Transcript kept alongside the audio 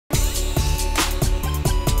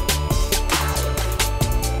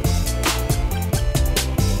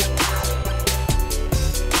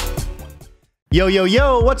Yo, yo,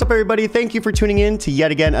 yo, what's up, everybody? Thank you for tuning in to yet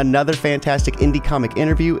again another fantastic indie comic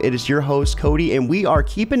interview. It is your host, Cody, and we are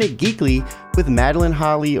keeping it geekly with Madeleine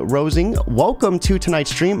Holly Rosing. Welcome to tonight's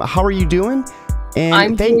stream. How are you doing? And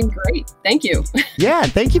I'm doing great. Thank you. Yeah,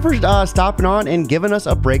 thank you for stopping on and giving us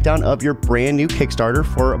a breakdown of your brand new Kickstarter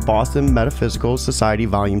for Boston Metaphysical Society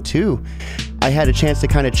Volume 2. I had a chance to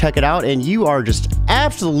kind of check it out, and you are just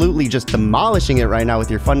absolutely just demolishing it right now with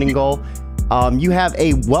your funding goal. You have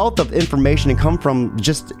a wealth of information and come from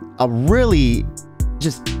just a really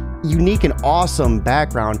just unique and awesome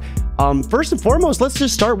background. First and foremost, let's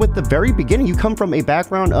just start with the very beginning. You come from a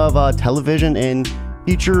background of television and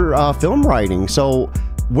feature film writing. So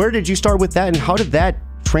where did you start with that, and how did that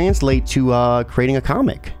translate to creating a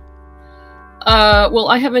comic? Well,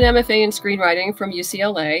 I have an MFA in screenwriting from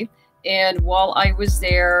UCLA, and while I was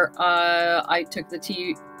there, I took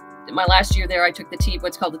my last year there, I took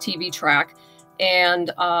what's called the TV track,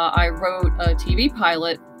 and I wrote a TV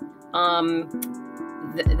pilot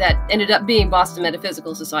that ended up being Boston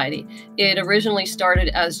Metaphysical Society. It originally started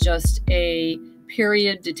as just a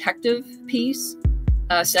period detective piece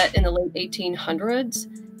set in the late 1800s,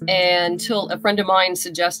 until a friend of mine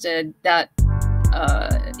suggested that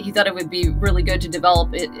he thought it would be really good to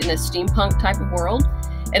develop it in a steampunk type of world.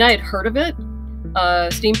 And I had heard of it.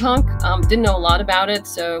 Steampunk, didn't know a lot about it,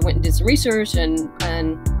 so I went and did some research and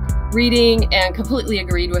reading, and completely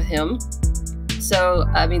agreed with him. So,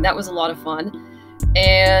 I mean, that was a lot of fun.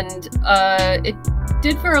 And it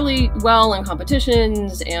did fairly well in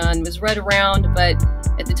competitions and was read around, but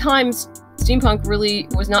at the time, steampunk really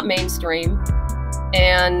was not mainstream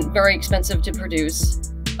and very expensive to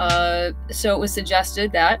produce. So it was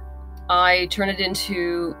suggested that I turn it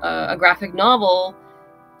into a graphic novel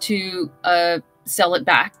to sell it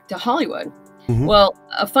back to Hollywood. Mm-hmm. Well,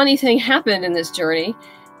 a funny thing happened in this journey,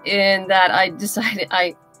 in that I decided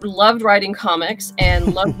I loved writing comics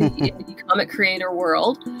and loved the indie comic creator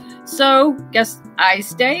world. So guess I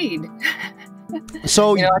stayed.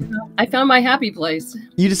 So you know, I found my happy place.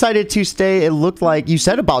 You decided to stay, it looked like you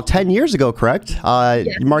said about 10 years ago, correct? Yeah.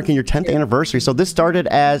 Marking your 10th anniversary. So this started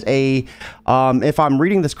as a, if I'm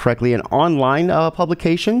reading this correctly, an online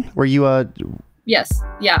publication where you... Yes.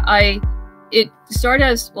 Yeah. It started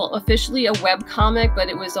as, well, officially a web comic, but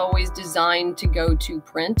it was always designed to go to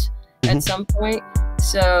print at some point.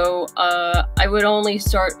 So I would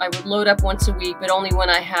load up once a week, but only when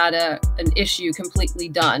I had an issue completely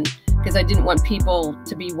done, because I didn't want people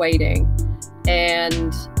to be waiting.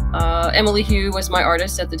 And Emily Hugh was my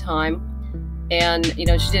artist at the time. And, you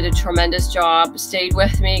know, she did a tremendous job, stayed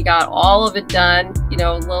with me, got all of it done, you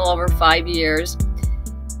know, a little over 5 years.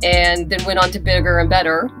 And then went on to bigger and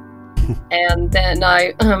better. And then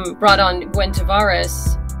I brought on Gwen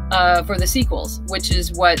Tavares for the sequels, which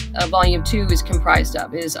is what Volume 2 is comprised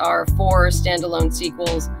of, is our 4 standalone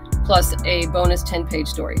sequels plus a bonus 10-page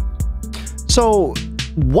story. So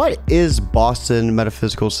what is Boston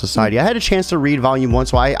Metaphysical Society? I had a chance to read Volume 1,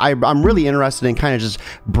 so I'm really interested in kind of just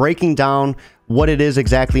breaking down what it is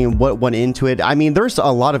exactly and what went into it. I mean, there's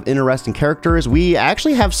a lot of interesting characters. We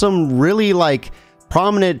actually have some really, like,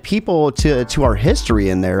 prominent people to our history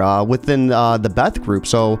in there within the Beth group.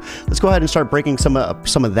 So let's go ahead and start breaking some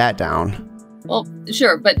of that down. Well,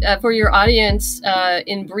 sure. But for your audience,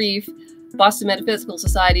 in brief, Boston Metaphysical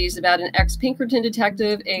Society is about an ex-Pinkerton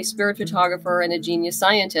detective, a spirit photographer, and a genius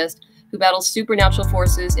scientist who battles supernatural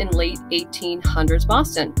forces in late 1800s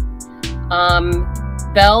Boston.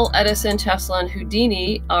 Bell, Edison, Tesla, and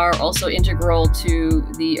Houdini are also integral to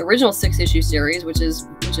the original 6-issue series, which is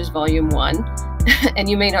Volume 1. And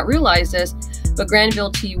you may not realize this, but Granville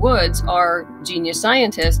T. Woods, our genius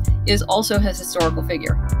scientist, is also his historical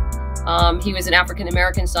figure. He was an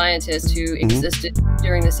African-American scientist who existed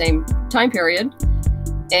during the same time period.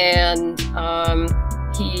 And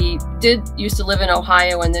he used to live in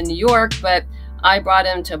Ohio and then New York, but I brought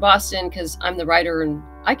him to Boston because I'm the writer and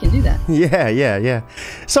I can do that. Yeah.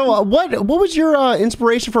 So what was your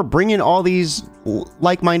inspiration for bringing all these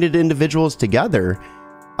like-minded individuals together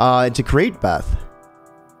to create Beth?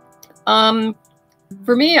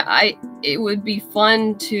 For me, it would be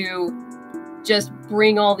fun to just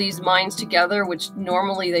bring all these minds together, which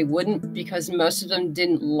normally they wouldn't, because most of them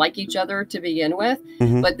didn't like each other to begin with.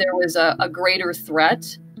 But there was a greater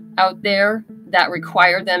threat out there that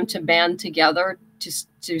required them to band together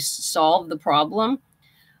to solve the problem.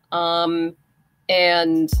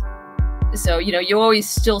 And so, you know, you always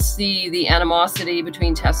still see the animosity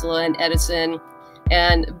between Tesla and Edison,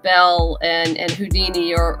 and Bell and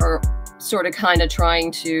Houdini are sort of kind of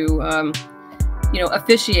trying to, you know,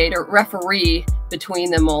 officiate or referee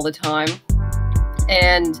between them all the time.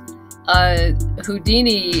 And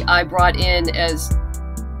Houdini I brought in as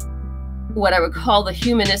what I would call the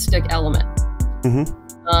humanistic element.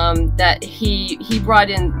 That he brought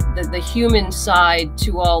in the human side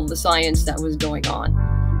to all the science that was going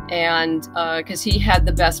on, and because he had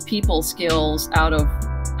the best people skills out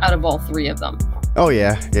of all three of them. Oh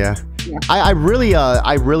yeah. I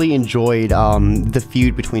really enjoyed the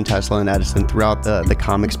feud between Tesla and Edison throughout the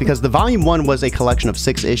comics, because the volume 1 was a collection of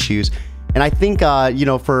 6 issues. And I think, you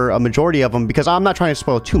know, for a majority of them, because I'm not trying to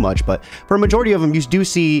spoil too much, but for a majority of them, you do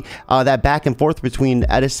see that back and forth between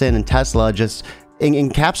Edison and Tesla just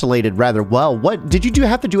encapsulated rather well. What did you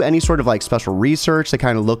have to do any sort of like special research to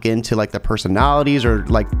kind of look into like the personalities or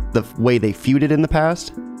like the way they feuded in the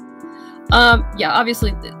past? Yeah,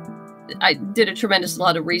 obviously, I did a tremendous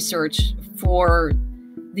lot of research for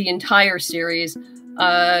the entire series.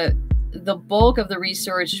 The bulk of the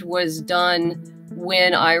research was done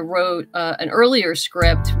when I wrote an earlier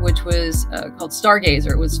script, which was called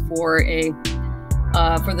Stargazer. It was for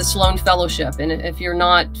the Sloan Fellowship. And if you're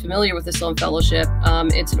not familiar with the Sloan Fellowship,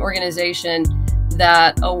 it's an organization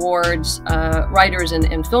that awards writers and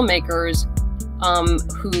filmmakers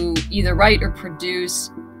who either write or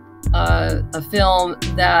produce a film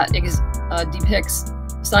that depicts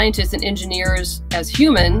scientists and engineers as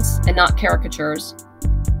humans and not caricatures.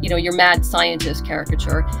 You know, your mad scientist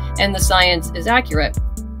caricature, and the science is accurate.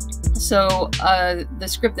 So the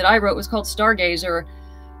script that I wrote was called Stargazer,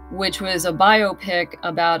 which was a biopic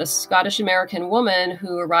about a Scottish-American woman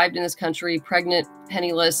who arrived in this country pregnant,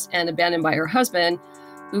 penniless, and abandoned by her husband,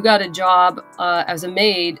 who got a job as a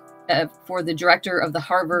maid for the director of the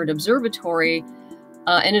Harvard Observatory,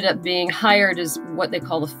 ended up being hired as what they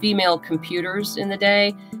call the female computers in the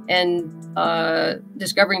day, and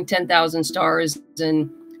discovering 10,000 stars and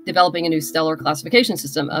developing a new stellar classification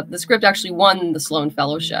system. The script actually won the Sloan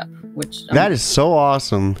Fellowship, which that is so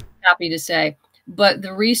awesome. Happy to say. But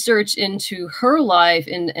the research into her life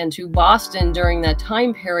and to Boston during that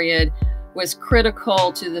time period was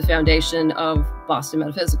critical to the foundation of Boston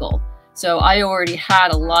Metaphysical. So I already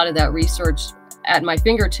had a lot of that research at my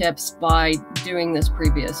fingertips by doing this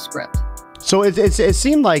previous script. So it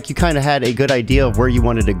seemed like you kind of had a good idea of where you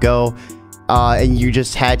wanted to go, and you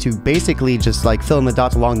just had to basically just like fill in the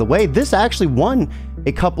dots along the way. This actually won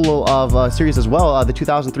a couple of series as well. The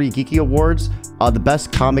 2003 Geeky Awards, the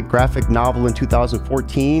Best Comic Graphic Novel in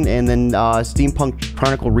 2014, and then Steampunk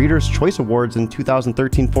Chronicle Reader's Choice Awards in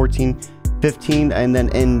 2013, 14, 15, and then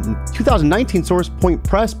in 2019, Source Point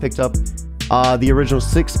Press picked up the original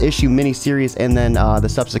 6-issue miniseries and then the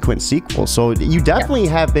subsequent sequel. So you definitely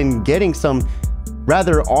have been getting some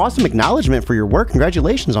rather awesome acknowledgement for your work.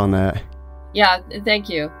 Congratulations on that. Yeah, thank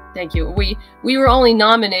you. Thank you. We were only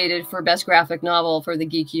nominated for Best Graphic Novel for the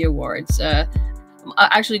Geeky Awards.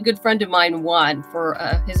 Actually, a good friend of mine won for,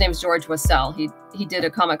 his name's George Wassell. He did a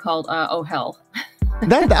comic called Oh Hell.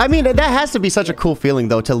 I mean, that has to be such a cool feeling,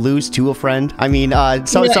 though, to lose to a friend. I mean,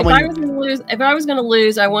 someone. If I was going to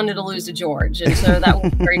lose, I wanted to lose to George, and so that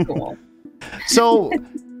was very cool. So,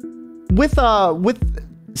 with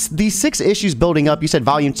these 6 issues building up, you said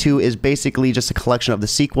Volume 2 is basically just a collection of the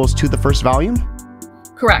sequels to the first volume?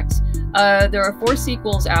 Correct. There are 4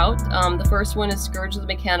 sequels out. The first one is Scourge of the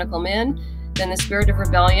Mechanical Men, then The Spirit of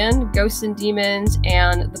Rebellion, Ghosts and Demons,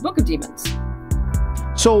 and The Book of Demons.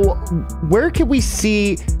 So, where can we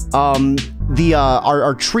see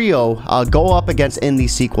our trio go up against in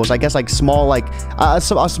these sequels? I guess like small, like a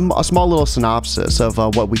small little synopsis of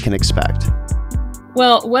what we can expect.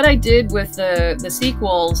 Well, what I did with the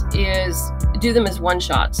sequels is do them as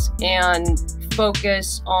one-shots and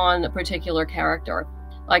focus on a particular character.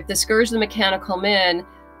 Like The Scourge of the Mechanical Men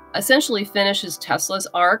essentially finishes Tesla's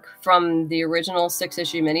arc from the original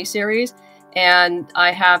 6-issue miniseries, and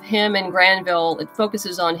I have him in Granville. It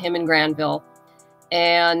focuses on him in Granville,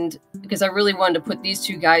 and because I really wanted to put these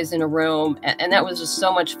 2 guys in a room, and that was just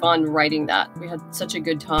so much fun writing that. We had such a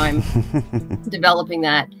good time developing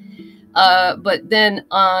that. But then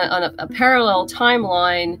on a parallel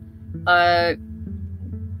timeline,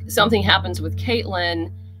 something happens with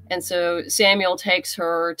Caitlin, and so Samuel takes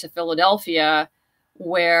her to Philadelphia,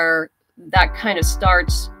 where that kind of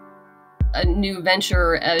starts a new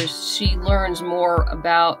venture as she learns more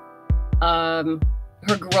about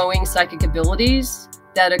her growing psychic abilities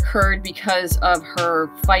that occurred because of her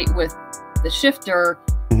fight with the Shifter,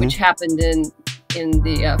 which happened in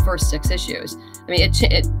the first 6 issues. I mean,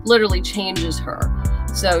 it literally changes her.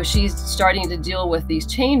 So she's starting to deal with these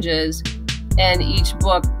changes, and each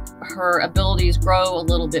book, her abilities grow a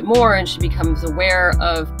little bit more, and she becomes aware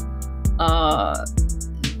of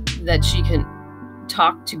that she can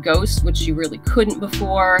talk to ghosts, which she really couldn't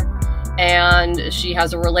before. and she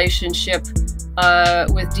has a relationship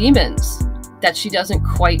with demons that she doesn't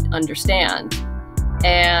quite understand,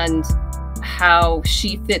 and how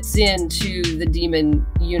she fits into the demon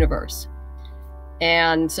universe.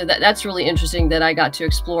 And so that's really interesting that I got to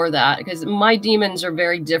explore that, because my demons are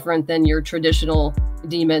very different than your traditional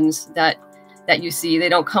demons that you see. They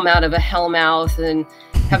don't come out of a hellmouth and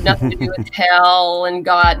have nothing to do with hell and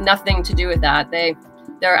God, nothing to do with that.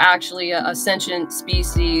 They're actually a sentient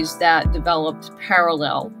species that developed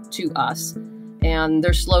parallel to us, and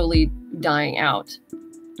they're slowly dying out.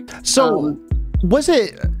 So was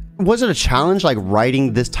it a challenge, like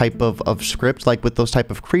writing this type of script, like with those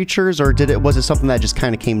type of creatures, or was it something that just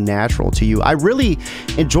kind of came natural to you? I really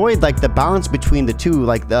enjoyed like the balance between the two,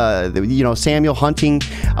 like the Samuel hunting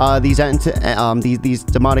these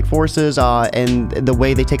demonic forces and the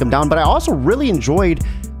way they take them down. But I also really enjoyed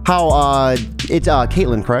how it's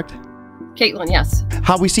Caitlin, correct? Caitlin, yes.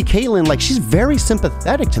 How we see Caitlin, like, she's very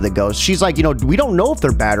sympathetic to the ghosts. She's like, we don't know if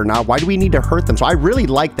they're bad or not. Why do we need to hurt them? So I really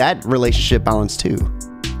like that relationship balance too.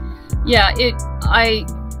 Yeah, I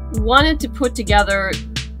wanted to put together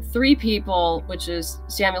three people, which is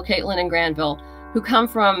Samuel, Caitlin, and Granville, who come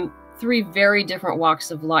from three very different walks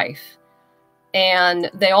of life. And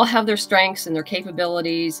they all have their strengths and their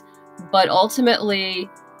capabilities, but ultimately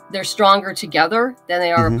they're stronger together than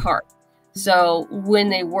they are apart. So when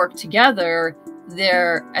they work together,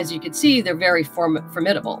 they're, as you can see, they're very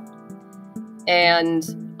formidable. And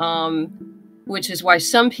which is why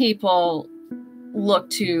some people look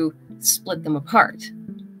to split them apart.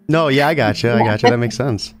 No, yeah, I got you. That makes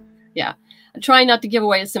sense. Yeah. I'm trying not to give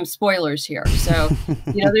away some spoilers here. So,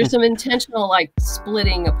 there's some intentional like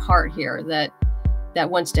splitting apart here that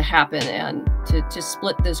wants to happen, and to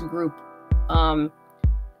split this group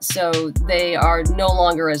so they are no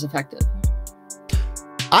longer as effective.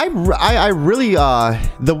 I really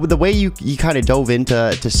the way you kind of dove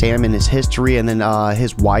into Sam and his history, and then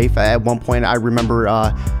his wife at one point. I remember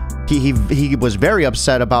he was very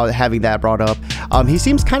upset about having that brought up. He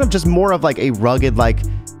seems kind of just more of like a rugged, like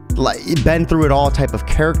been through it all type of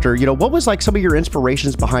character. What was like some of your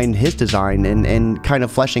inspirations behind his design and kind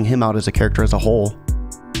of fleshing him out as a character as a whole?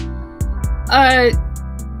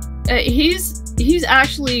 He's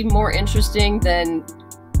actually more interesting than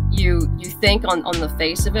you think on the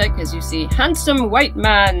face of it, because you see handsome white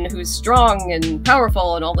man who's strong and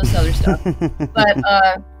powerful and all this other stuff.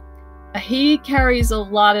 But he carries a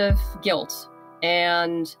lot of guilt,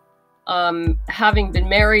 and having been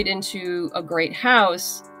married into a great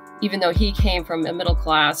house, even though he came from a middle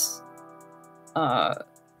class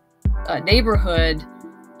neighborhood,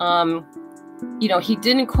 he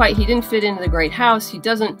didn't fit into the great house. He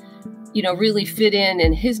doesn't really fit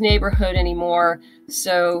in his neighborhood anymore.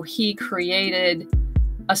 So he created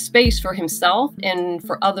a space for himself and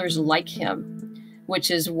for others like him,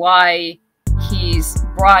 which is why he's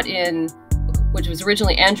brought in, which was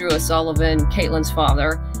originally Andrew O'Sullivan, Caitlin's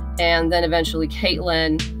father, and then eventually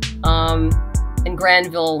Caitlin and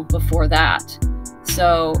Granville before that.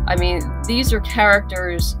 So, I mean, these are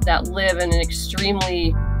characters that live in an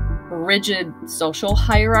extremely rigid social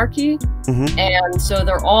hierarchy, and so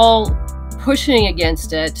they're all pushing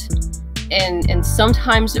against it, and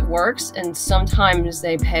sometimes it works, and sometimes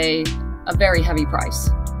they pay a very heavy price.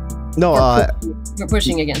 No, for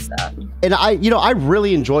pushing against that. And I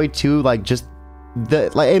really enjoyed too, like just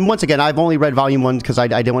and once again, I've only read volume 1 because I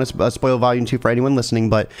didn't want to spoil volume 2 for anyone listening,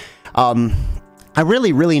 but I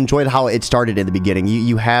really enjoyed how it started in the beginning.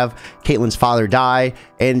 You have Caitlin's father die,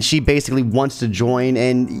 and she basically wants to join,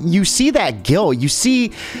 and you see that guilt. You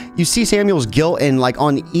see Samuel's guilt and like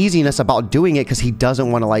uneasiness about doing it, because he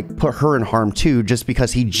doesn't want to like put her in harm too, just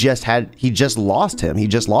because he just lost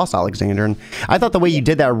Alexander. And I thought the way you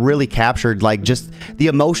did that really captured like just the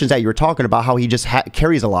emotions that you were talking about, how he just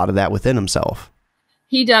carries a lot of that within himself.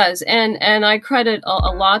 He does, and I credit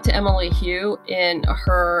a lot to Emily Hugh in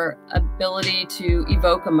her ability to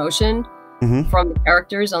evoke emotion from the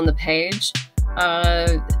characters on the page.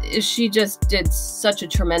 She just did such a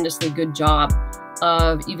tremendously good job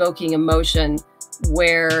of evoking emotion,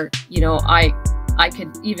 where I could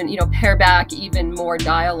even pare back even more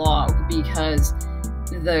dialogue, because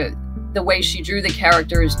the way she drew the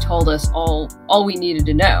characters told us all we needed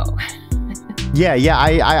to know. Yeah,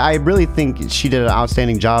 I really think she did an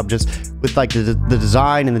outstanding job, just with like the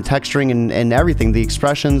design and the texturing and everything, the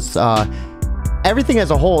expressions. everything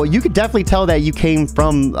as a whole, you could definitely tell that you came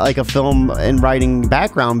from like a film and writing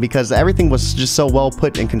background, because everything was just so well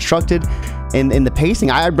put and constructed. In the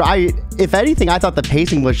pacing, I if anything, I thought the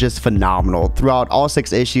pacing was just phenomenal throughout all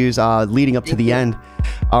 6 issues, leading up to the end.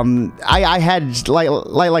 I had,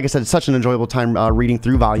 like I said, such an enjoyable time reading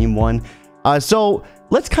through volume 1. So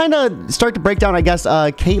let's kind of start to break down, I guess,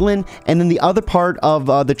 Caitlin, and then the other part of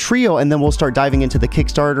the trio, and then we'll start diving into the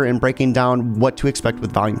Kickstarter and breaking down what to expect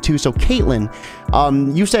with volume 2. So Caitlin,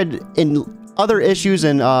 you said in other issues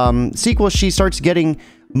and sequels, she starts getting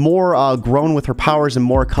more grown with her powers and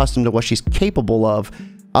more accustomed to what she's capable of.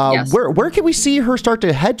 Yes. Where can we see her start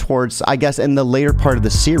to head towards, I guess, in the later part of the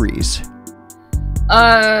series?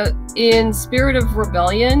 In Spirit of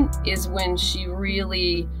Rebellion is when she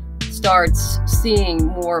really starts seeing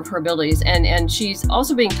more of her abilities, and she's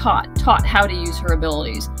also being taught how to use her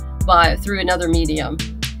abilities through another medium.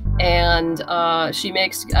 And she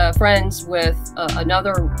makes friends with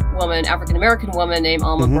another woman, African-American woman named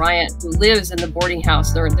Alma Bryant, who lives in the boarding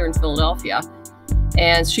house. They're in Philadelphia.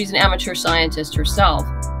 And she's an amateur scientist herself.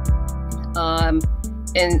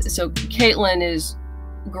 And so Caitlin is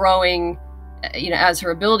growing, as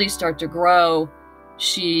her abilities start to grow,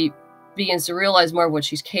 she begins to realize more of what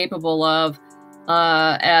she's capable of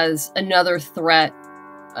as another threat,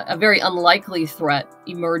 a very unlikely threat,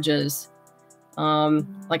 emerges.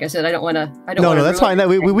 Like I said, I don't want to. No, that's fine.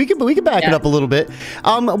 We can back it up a little bit.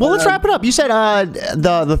 Well, let's wrap it up. You said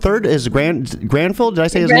the third is Granville. Did I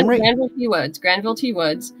say his name right? Granville T.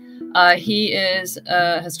 Woods. He is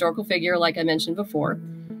a historical figure, like I mentioned before,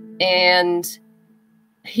 and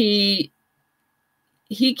he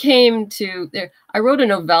came to there. I wrote a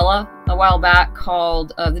novella a while back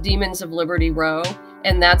called "The Demons of Liberty Row,"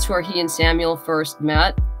 and that's where he and Samuel first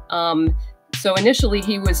met. So initially,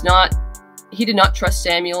 he did not trust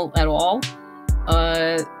Samuel at all.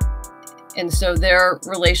 And so their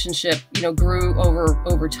relationship, grew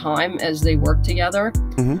over time as they worked together.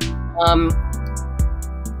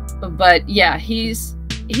 But yeah, he's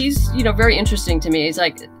very interesting to me. He's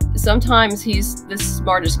like, sometimes he's the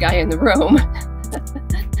smartest guy in the room.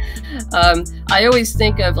 I always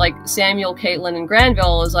think of like Samuel, Caitlin, and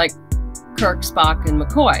Granville as like Kirk, Spock, and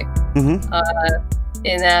McCoy.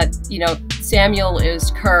 In that, Samuel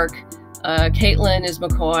is Kirk, Caitlin is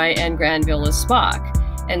McCoy, and Granville is Spock.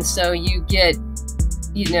 And so you get,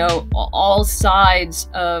 all sides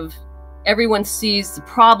of, everyone sees the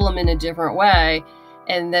problem in a different way.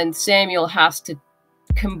 And then Samuel has to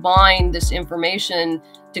combine this information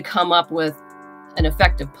to come up with an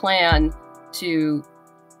effective plan to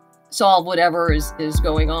solve whatever is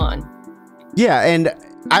going on. Yeah, and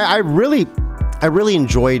I really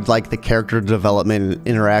enjoyed like the character development and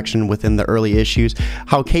interaction within the early issues.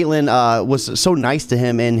 How Caitlin was so nice to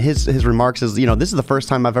him, and his remarks is, this is the first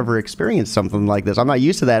time I've ever experienced something like this. I'm not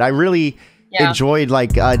used to that. I really enjoyed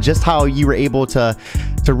like just how you were able to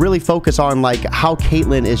really focus on like how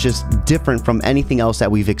Caitlin is just different from anything else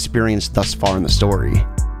that we've experienced thus far in the story.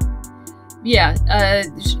 Yeah,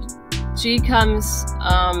 she comes,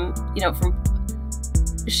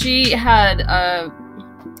 she had,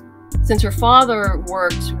 since her father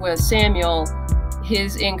worked with Samuel,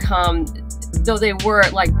 his income, though they were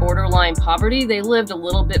at like borderline poverty, they lived a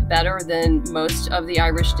little bit better than most of the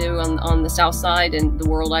Irish do on the South Side in the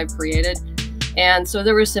world I've created. And so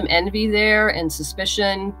there was some envy there and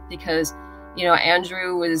suspicion because,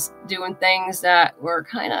 Andrew was doing things that were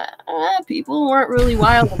kind of, people weren't really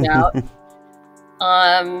wild about.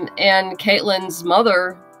 And Caitlin's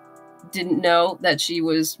mother didn't know that she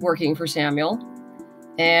was working for Samuel.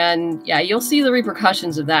 And yeah, you'll see the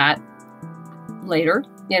repercussions of that later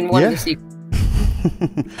in one of the sequels.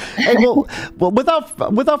 Hey, well,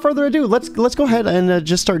 without further ado, let's go ahead and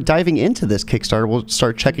just start diving into this Kickstarter. We'll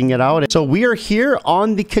start checking it out. So we are here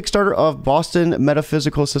on the Kickstarter of Boston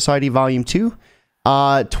Metaphysical Society Volume 2.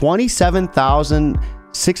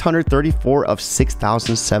 27,634 of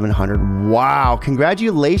 6,700. Wow!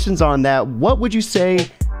 Congratulations on that. What would you say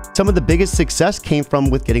some of the biggest success came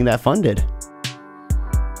from with getting that funded?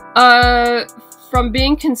 From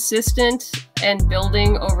being consistent and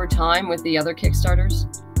building over time with the other Kickstarters.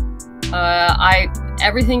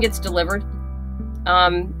 Everything gets delivered.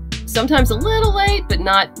 Sometimes a little late, but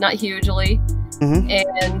not hugely.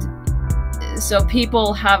 And so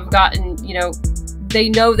people have gotten, they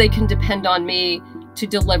know they can depend on me to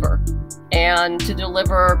deliver and to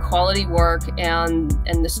deliver quality work and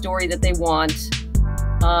the story that they want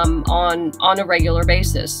on a regular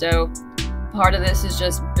basis. So part of this is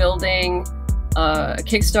just building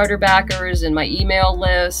Kickstarter backers and my email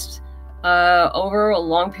list over a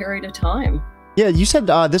long period of time. Yeah, you said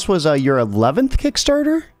this was your 11th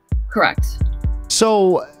Kickstarter? Correct.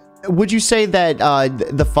 So would you say that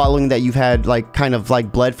the following that you've had like kind of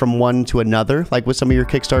like bled from one to another, like with some of your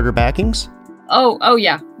Kickstarter backings? Oh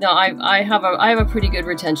yeah. No, I have a pretty good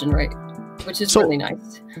retention rate, which is really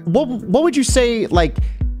nice. What would you say, like,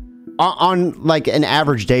 on like an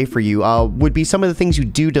average day for you would be some of the things you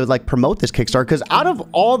do to like promote this Kickstarter? Because out of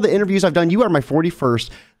all the interviews I've done, you are my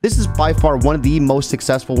 41st. This is by far one of the most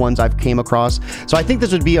successful ones I've came across. So I think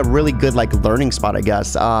this would be a really good like learning spot, I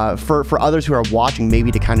guess, for others who are watching, maybe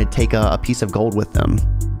to kind of take a piece of gold with them.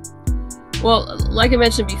 Well, like I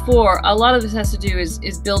mentioned before, a lot of this has to do is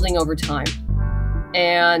building over time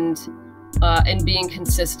and being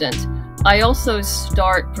consistent. I also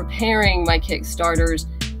start preparing my Kickstarters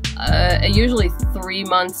usually 3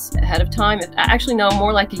 months ahead of time. Actually, no,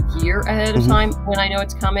 more like a year ahead of time when I know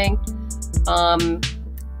it's coming.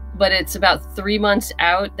 But it's about 3 months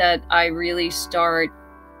out that I really start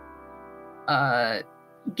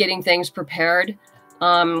getting things prepared.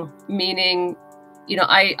 Meaning, you know,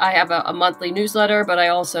 I have a monthly newsletter, but I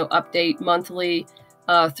also update monthly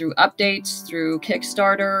through updates, through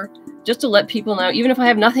Kickstarter, just to let people know, even if I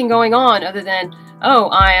have nothing going on other than, oh,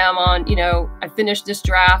 I am on, you know, I finished this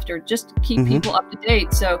draft, or just keep people up to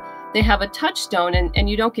date so they have a touchstone and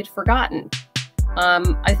you don't get forgotten.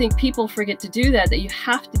 I think people forget to do that you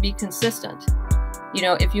have to be consistent. You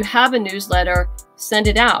know, if you have a newsletter, send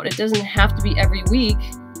it out. It doesn't have to be every week.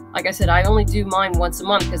 Like I said, I only do mine once a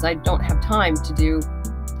month because I don't have time to do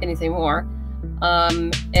anything more.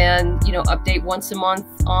 And, you know, update once a month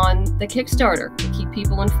on the Kickstarter to keep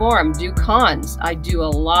people informed. Do cons. I do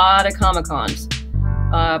a lot of Comic-Cons,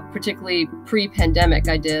 particularly pre-pandemic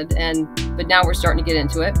I did, but now we're starting to get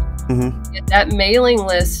into it. Get that mailing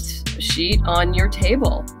list sheet on your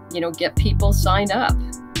table, you know, get people signed up.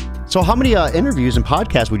 So how many interviews and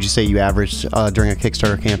podcasts would you say you average during a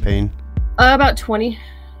Kickstarter campaign? About 20.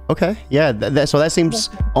 Okay. Yeah. So that seems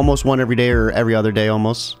almost one every day or every other day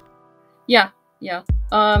almost. Yeah. Yeah.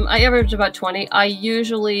 I average about 20. I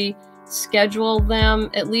usually schedule them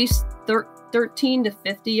at least 13 to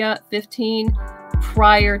 15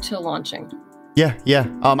 prior to launching. Yeah. Yeah.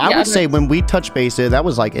 I would say when we touched base, that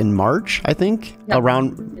was like in March, I think,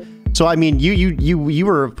 around. So, I mean, you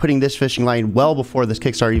were putting this fishing line well before this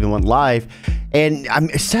Kickstarter even went live, and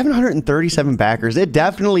 737 backers. It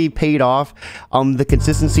definitely paid off. The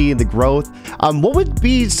consistency and the growth. What would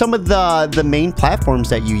be some of the main platforms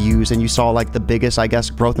that you use and you saw like the biggest, I guess,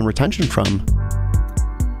 growth and retention from?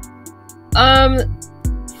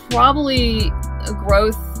 Probably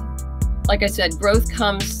growth. Like I said, growth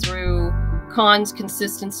comes through cons,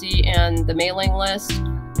 consistency, and the mailing list.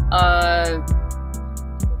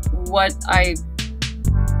 What I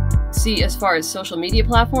see as far as social media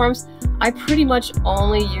platforms, I pretty much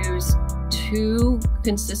only use 2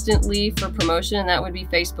 consistently for promotion, and that would be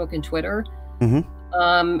Facebook and Twitter. And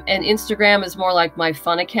Instagram is more like my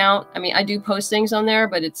fun account. I mean, I do post things on there,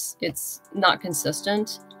 but it's not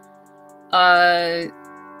consistent. A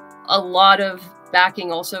lot of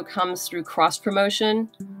backing also comes through cross promotion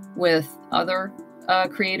with other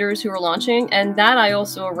creators who are launching, and that I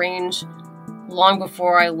also arrange long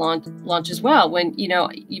before I launch as well. When, you know,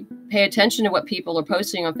 you pay attention to what people are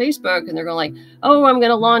posting on Facebook and they're going like, oh, I'm going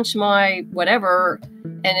to launch my whatever.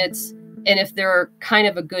 And if they're kind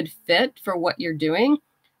of a good fit for what you're doing,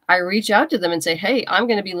 I reach out to them and say, hey, I'm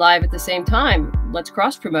going to be live at the same time. Let's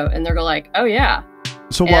cross promote. And they're like, oh yeah.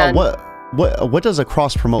 So what does a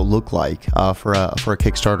cross promote look like for a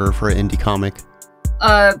Kickstarter, for an indie comic?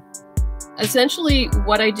 Essentially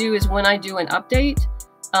what I do is when I do an update,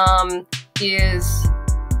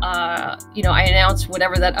 you know, I announce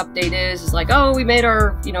whatever that update is. It's like, oh, we made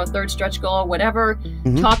our, you know, 3rd stretch goal, whatever.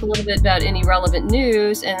 Talk a little bit about any relevant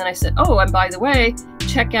news. And then I said, oh, and by the way,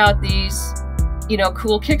 check out these, you know,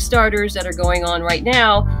 cool Kickstarters that are going on right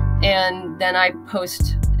now. And then I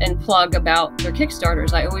post and plug about their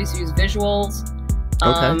Kickstarters. I always use visuals.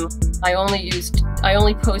 I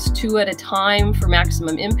only post 2 at a time for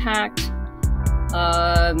maximum impact.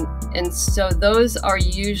 And so those are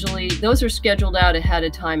scheduled out ahead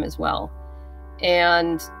of time as well.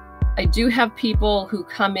 And I do have people who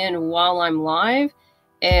come in while I'm live,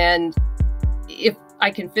 and if I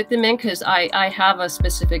can fit them in, because I have a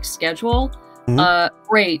specific schedule,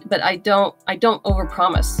 great, but I don't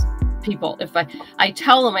overpromise people. If I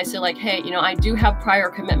tell them, I say like, hey, you know, I do have prior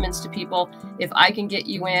commitments to people. If I can get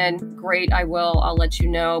you in, great, I will. I'll let you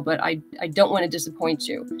know, but I don't want to disappoint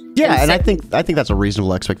you. Yeah, and I think that's a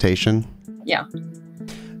reasonable expectation. Yeah.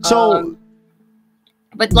 So,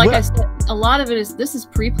 but like I said, a lot of it this is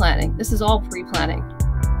pre-planning. This is all pre-planning.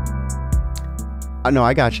 No,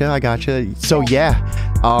 I gotcha. So yeah,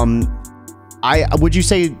 would you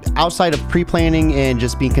say outside of pre-planning and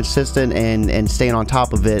just being consistent and staying on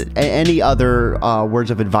top of it, any other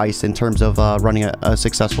words of advice in terms of running a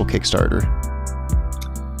successful Kickstarter?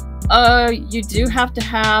 You do have to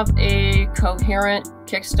have a coherent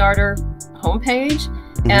Kickstarter homepage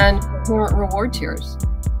and coherent reward tiers.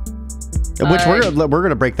 Which we're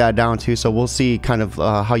gonna break that down too, so we'll see kind of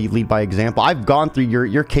how you lead by example. I've gone through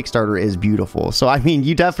your Kickstarter is beautiful, so I mean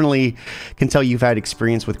you definitely can tell you've had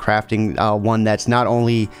experience with crafting one that's not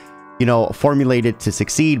only, you know, formulated to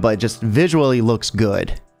succeed, but just visually looks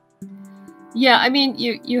good. Yeah, I mean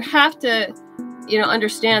you have to, you know,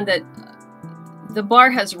 understand that the bar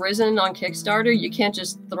has risen on Kickstarter. You can't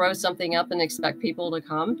just throw something up and expect people to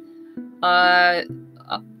come.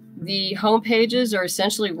 The home pages are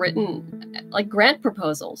essentially written like grant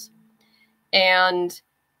proposals, and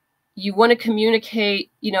you want to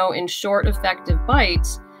communicate, you know, in short, effective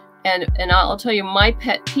bites. And I'll tell you, my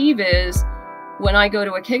pet peeve is when I go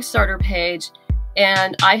to a Kickstarter page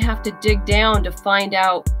and I have to dig down to find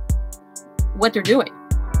out what they're doing.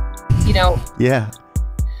 You know, yeah.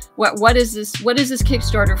 What is this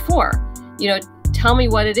Kickstarter for? You know, tell me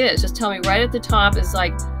what it is. Just tell me right at the top. It's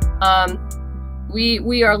like,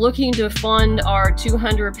 we are looking to fund our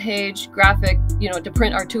 200-page graphic, you know, to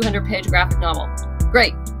print our 200-page graphic novel.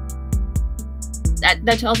 Great.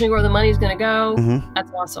 That tells me where the money's going to go.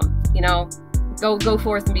 That's awesome. You know, go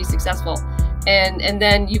forth and be successful. And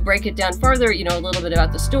then you break it down further, you know, a little bit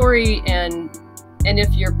about the story, and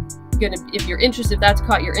if you're interested, if that's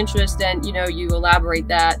caught your interest, then, you know, you elaborate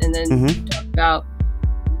that, and then you talk about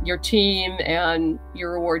your team and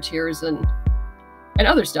your reward tiers and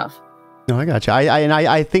other stuff. No, I got you.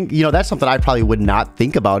 I think, you know, that's something I probably would not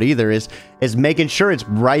think about either, is making sure it's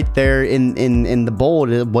right there in the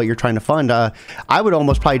bold what you're trying to fund. I would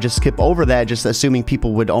almost probably just skip over that, just assuming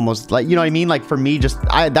people would almost, like, you know what I mean? Like for me,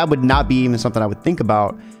 that would not be even something I would think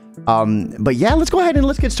about. But yeah, let's go ahead and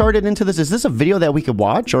let's get started into this. Is this a video that we could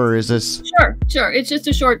watch, or is this? Sure. It's just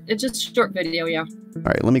a short video. Yeah. All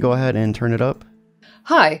right, let me go ahead and turn it up.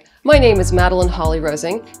 Hi, my name is Madeleine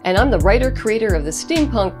Holly-Rosing, and I'm the writer-creator of the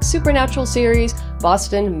steampunk supernatural series,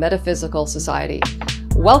 Boston Metaphysical Society.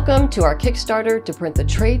 Welcome to our Kickstarter to print the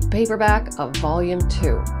trade paperback of Volume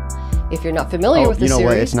 2. If you're not familiar with the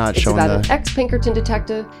series, it's about an ex-Pinkerton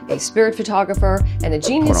detective, a spirit photographer, and a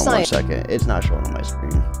genius scientist. Hold on 1 second. It's not showing on my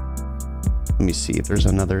screen. Let me see if there's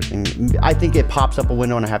another thing. I think it pops up a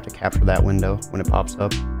window, and I have to capture that window when it pops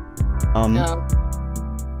up. No.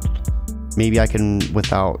 Maybe I can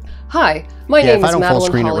without. Hi, my name is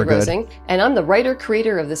Madeleine Holly-Rosing, and I'm the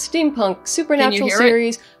writer-creator of the steampunk supernatural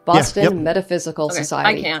series, Boston Metaphysical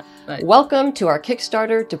Society. I can't. But... Welcome to our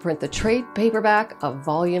Kickstarter to print the trade paperback of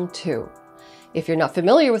Volume 2. If you're not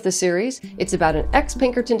familiar with the series, it's about an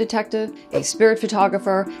ex-Pinkerton detective, a spirit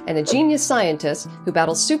photographer, and a genius scientist who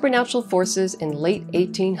battles supernatural forces in late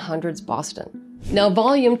 1800s Boston. Now,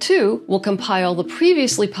 Volume 2 will compile the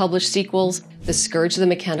previously published sequels, The Scourge of the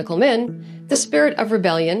Mechanical Men, The Spirit of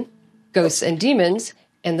Rebellion, Ghosts and Demons,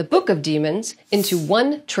 and The Book of Demons into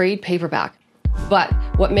one trade paperback. But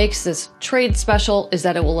what makes this trade special is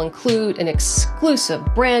that it will include an exclusive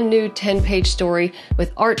brand new 10-page story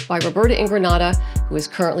with art by Roberta Ingranata, who is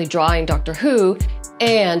currently drawing Doctor Who,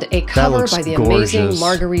 and a cover by the amazing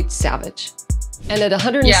Marguerite Savage. And at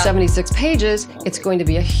 176 pages, it's going to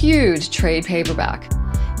be a huge trade paperback.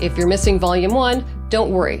 If you're missing Volume 1, don't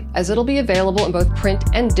worry, as it'll be available in both print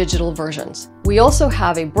and digital versions. We also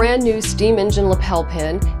have a brand new steam engine lapel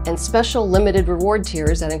pin and special limited reward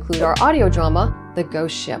tiers that include our audio drama, The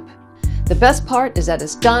Ghost Ship. The best part is that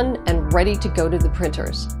it's done and ready to go to the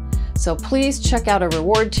printers. So please check out our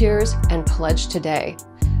reward tiers and pledge today.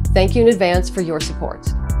 Thank you in advance for your support.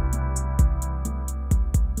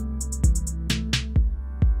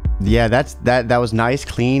 Yeah, that was nice,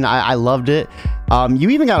 clean. I loved it.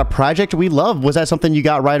 You even got a Project We Love. Was that something you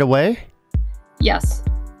got right away? Yes.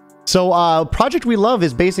 So Project We Love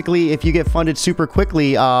is basically, if you get funded super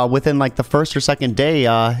quickly within like the first or second day,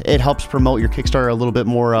 it helps promote your Kickstarter a little bit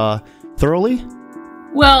more thoroughly.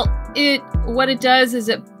 Well, what it does is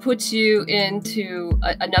it puts you into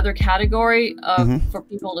another category of for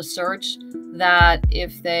people to search, that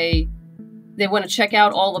if they want to check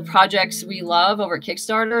out all the projects we love over at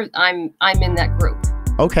Kickstarter, I'm in that group.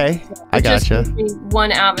 Okay, so I gotcha.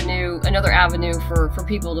 One avenue, another avenue for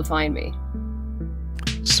people to find me.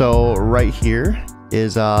 So right here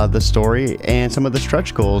is the story and some of the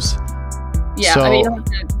stretch goals. Yeah, so, I mean,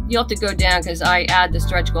 you have to go down because I add the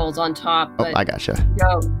stretch goals on top. But I gotcha.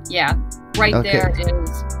 Yeah, right there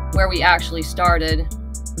is where we actually started,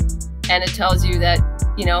 and it tells you that,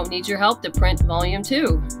 you know, needs your help to print Volume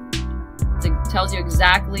 2. It tells you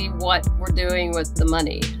exactly what we're doing with the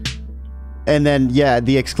money. And then, yeah,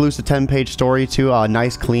 the exclusive 10-page story too.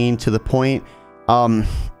 Nice, clean, to the point.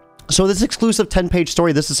 So this exclusive 10-page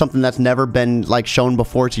story, this is something that's never been like shown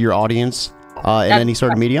before to your audience in any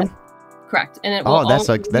sort of medium? Correct. And it will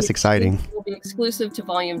that's exciting. It will be exclusive to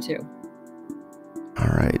volume 2. All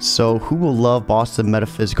right. So who will love Boston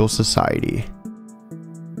Metaphysical Society?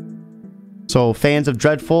 So fans of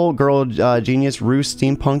Dreadful, Girl Genius, Roost,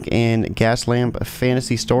 Steampunk, and Gaslamp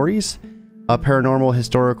fantasy stories, paranormal,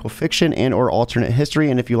 historical fiction, and or alternate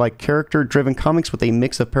history. And if you like character-driven comics with a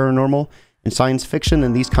mix of paranormal and science fiction,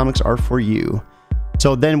 then these comics are for you.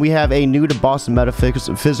 So then we have a new to Boston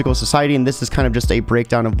Metaphysical Society, and this is kind of just a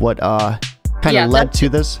breakdown of what kind of led to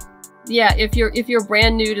this. Yeah, if you're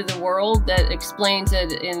brand new to the world, that explains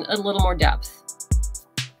it in a little more depth.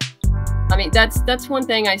 I mean, that's one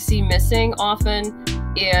thing I see missing often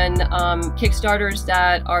in Kickstarters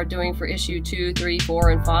that are doing for issue 2, 3, 4,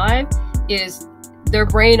 and 5, is their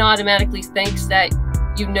brain automatically thinks that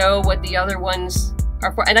you know what the other ones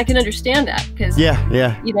are for, and I can understand that because you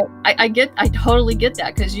know, I totally get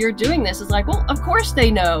that, because you're doing this. It's like, well, of course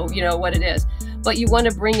they know, you know, what it is, but you want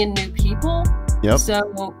to bring in new people.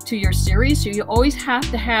 So to your series, so you always have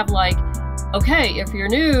to have like, okay, if you're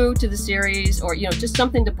new to the series, or you know, just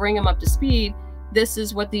something to bring them up to speed, this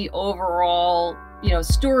is what the overall, you know,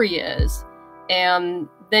 story is, and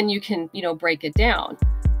then you can, you know, break it down.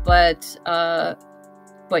 But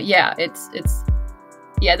yeah,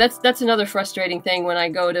 yeah, that's another frustrating thing when I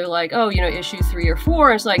go to like, oh, you know, issue 3 or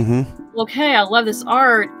 4. It's like, okay, I love this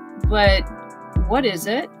art, but what is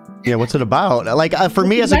it? Yeah, what's it about? Like for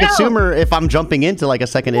me as a consumer, if I'm jumping into like a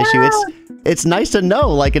second issue, it's nice to know,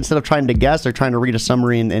 like instead of trying to guess or trying to read a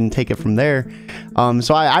summary and take it from there.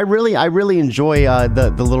 So I really enjoy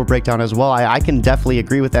the little breakdown as well. I can definitely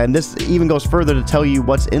agree with that, and this even goes further to tell you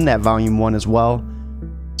what's in that volume 1 as well.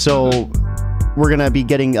 So we're gonna be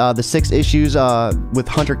getting the 6 issues with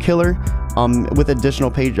Hunter Killer, with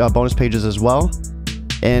additional bonus pages as well,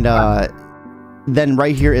 and then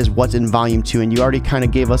right here is what's in volume 2, and you already kind of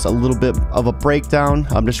gave us a little bit of a breakdown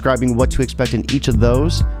describing what to expect in each of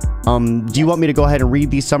those. Do you want me to go ahead and read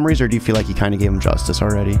these summaries, or do you feel like you kind of gave them justice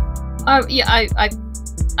already? Yeah,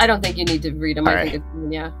 I don't think you need to read them. I think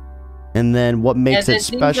it's, And then what makes it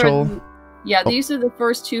special? These are the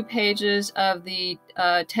first 2 pages of the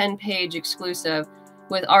 10-page exclusive,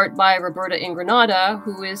 with art by Roberta Ingranata,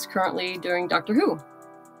 who is currently doing Doctor Who.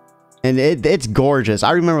 And it's gorgeous. I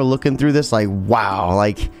remember looking through this like, wow,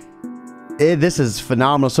 like this is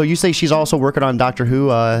phenomenal. So you say she's also working on Doctor Who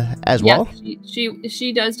as well?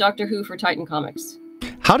 She does Doctor Who for Titan Comics.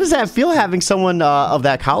 How does that feel, having someone of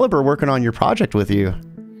that caliber working on your project with you?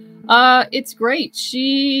 It's great.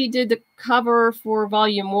 She did the cover for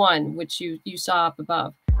volume 1, which you saw up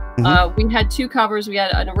above. We had 2 covers. We had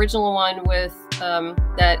an original one with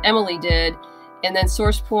that Emily did, and then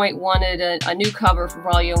Source Point wanted a new cover for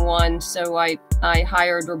volume 1, so I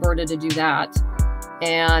hired Roberta to do that.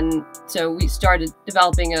 And so we started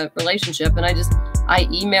developing a relationship, and I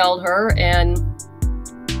emailed her, and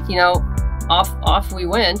you know, off we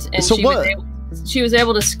went. And so she was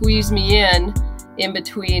able to squeeze me in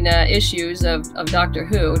between issues of Doctor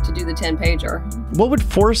Who to do the 10-pager. What would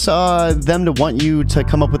force them to want you to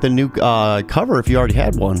come up with a new cover if you already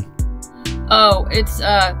had one? Oh, it's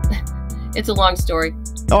a long story.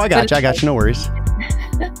 Oh, I got you. No worries.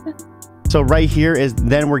 So right here is,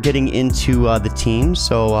 then we're getting into the team.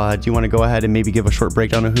 So do you want to go ahead and maybe give a short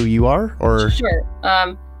breakdown of who you are? Or Sure.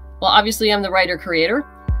 Well, obviously I'm the writer-creator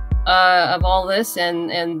of all this,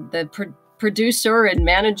 and the producer and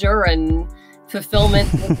manager and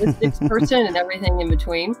fulfillment logistics person and everything in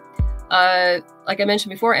between. Like I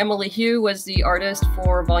mentioned before, Emily Hugh was the artist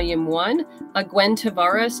for volume 1. Gwen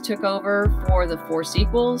Tavares took over for the 4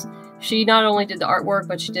 sequels. She not only did the artwork,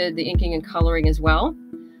 but she did the inking and coloring as well.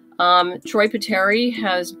 Troy Pateri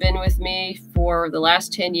has been with me for the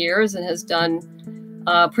last 10 years and has done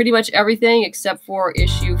pretty much everything except for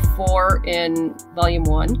issue 4 in volume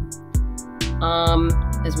 1.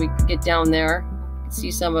 As we get down there, you can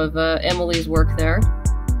see some of Emily's work there.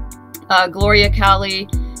 Gloria Kali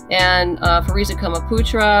and Fariza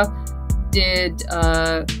Kamaputra did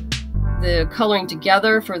the coloring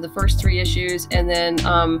together for the first 3 issues, and then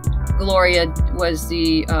Gloria was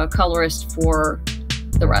the colorist for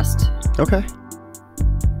the rest. Okay.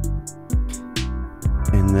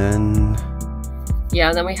 And then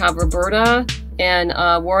then we have Roberta and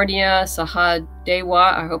Warnia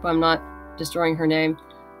Sahadewa, I hope I'm not destroying her name,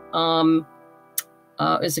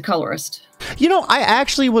 is the colorist. You know, I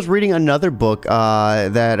actually was reading another book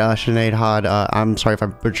that Sinead had. I'm sorry if I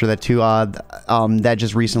butchered that too. That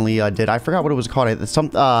just recently did. I forgot what it was called. It's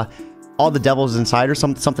some All the Devil's Inside or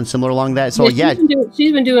something similar along that. So yeah,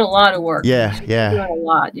 she's been doing a lot of work. Yeah, She's doing a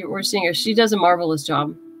lot. We're seeing her. She does a marvelous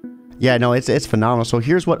job. Yeah, no, it's phenomenal. So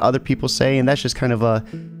here's what other people say, and that's just kind of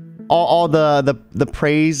all the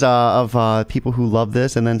praise of people who love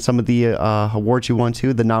this, and then some of the awards you won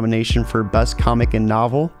too. The nomination for Best Comic and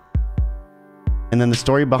Novel, and then the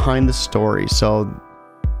story behind the story. So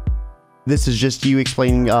this is just you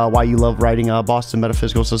explaining why you love writing Boston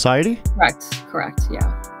Metaphysical Society? Correct,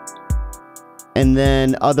 yeah. And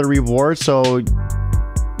then other rewards, so...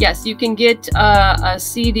 Yes, you can get a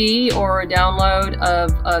CD or a download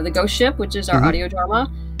of The Ghost Ship, which is our audio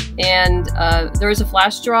drama. And there is a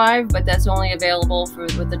flash drive, but that's only available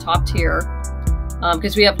with the top tier.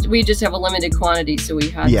 Because we just have a limited quantity, so we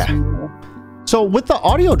had to... So with the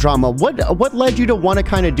audio drama, what led you to want to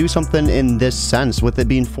kind of do something in this sense, with it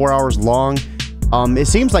being 4 hours long? It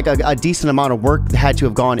seems like a decent amount of work had to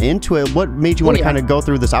have gone into it. What made you want to kind of go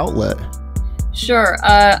through this outlet? Sure.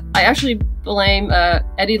 I actually blame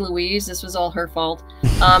Eddie Louise. This was all her fault.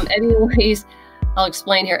 Eddie Louise, I'll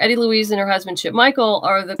explain here. Eddie Louise and her husband Chip Michael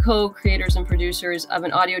are the co-creators and producers of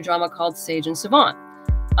an audio drama called Sage and Savant.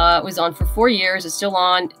 It was on for 4 years. It's still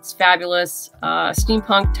on. It's fabulous.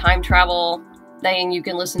 Steampunk time travel thing you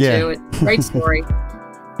can listen to. It's a great story.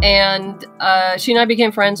 And she and I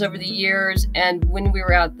became friends over the years. And when we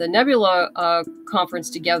were at the Nebula conference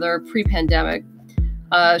together pre-pandemic,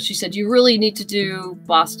 she said, you really need to do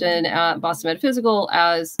Boston Metaphysical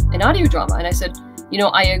as an audio drama. And I said, you know,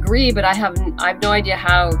 I agree, but I have no idea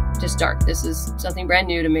how to start. This is something brand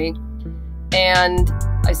new to me. And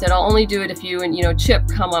I said, I'll only do it if you and, you know, Chip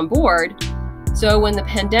come on board. So when the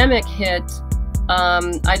pandemic hit,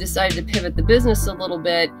 I decided to pivot the business a little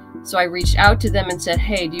bit. So I reached out to them and said,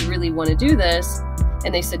 hey, do you really want to do this?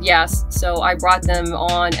 And they said yes. So I brought them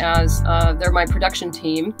on as they're my production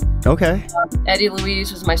team. Okay. Eddie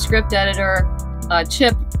Louise was my script editor.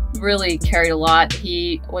 Chip really carried a lot.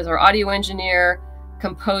 He was our audio engineer,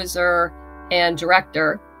 composer, and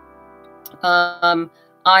director. I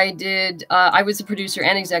was a producer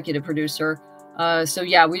and executive producer. So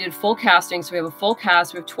yeah, we did full casting. So we have a full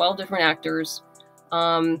cast. We have 12 different actors,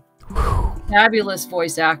 fabulous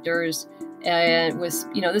voice actors. And with,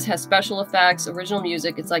 you know, this has special effects, original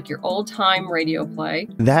music. It's like your old time radio play.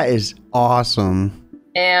 That is awesome.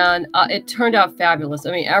 And it turned out fabulous.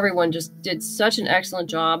 I mean, everyone just did such an excellent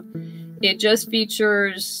job. It just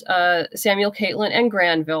features Samuel Caitlin and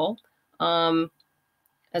Granville.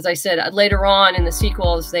 As I said, later on in the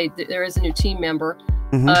sequels, there is a new team member.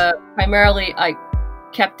 Primarily, I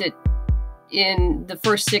kept it in the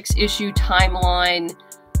first 6-issue timeline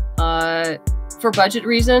for budget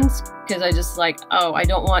reasons, because I just like, I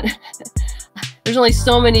don't want... There's only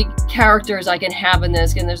so many characters I can have in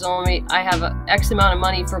this, and I have an X amount of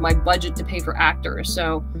money for my budget to pay for actors.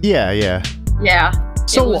 So yeah.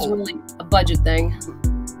 So it was really a budget thing.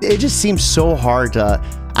 It just seems so hard to.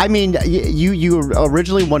 I mean, you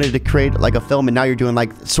originally wanted to create like a film, and now you're doing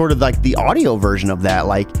like sort of like the audio version of that.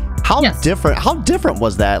 Like, how different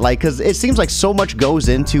was that? Like, because it seems like so much goes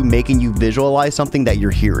into making you visualize something that you're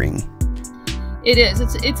hearing. It is.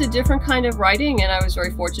 It's a different kind of writing, and I was very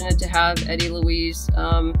fortunate to have Eddie Louise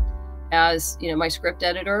as, you know, my script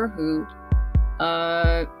editor, who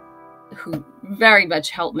very much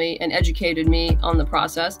helped me and educated me on the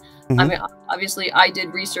process. I mean, obviously, I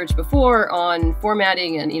did research before on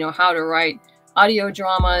formatting and, you know, how to write audio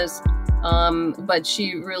dramas, but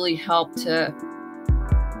she really helped to,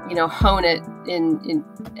 you know, hone it in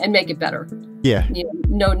and make it better. Yeah. You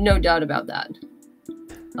know, no doubt about that.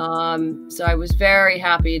 So I was very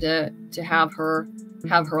happy to have her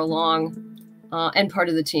along and part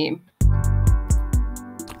of the team.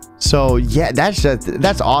 So yeah,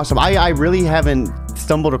 that's awesome. I really haven't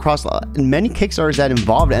stumbled across many Kickstarters that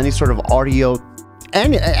involved any sort of audio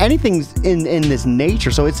and anything in this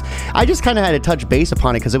nature. So I just kind of had to touch base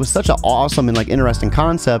upon it because it was such an awesome and like interesting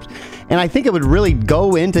concept, and I think it would really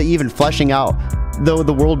go into even fleshing out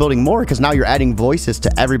the world building more, because now you're adding voices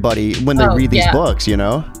to everybody when they read these books, you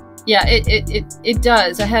know? Yeah, it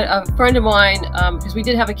does. I had a friend of mine, because we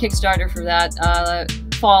did have a Kickstarter for that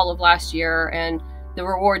fall of last year, and the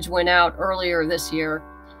rewards went out earlier this year.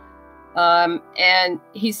 And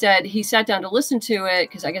he said he sat down to listen to it,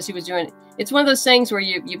 because I guess he was doing, it's one of those things where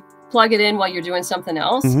you plug it in while you're doing something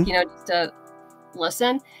else, you know, just to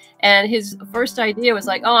listen. And his first idea was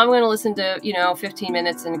like, oh, I'm going to listen to, you know, 15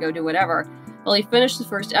 minutes and go do whatever. Well, he finished the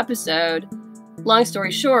first episode. Long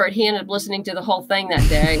story short, he ended up listening to the whole thing that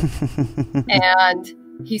day.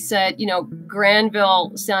 And he said,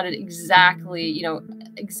 Granville sounded exactly,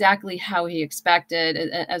 exactly how he expected,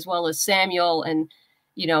 as well as Samuel and,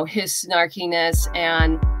 his snarkiness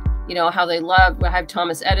and, how they love. I have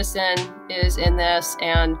Thomas Edison is in this,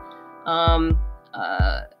 and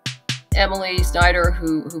Emily Snyder,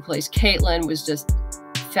 who plays Caitlin, was just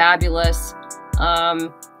fabulous.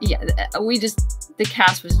 The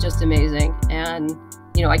cast was just amazing, and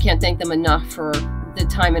I can't thank them enough for the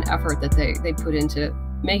time and effort that they put into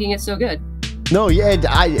making it so good. No, yeah,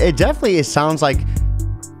 it definitely sounds like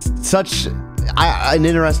such an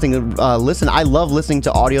interesting listen. I love listening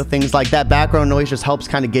to audio things like that. Background noise just helps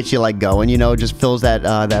kind of get you like going, just fills that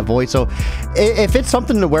that void. So if it's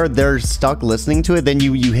something to where they're stuck listening to it, then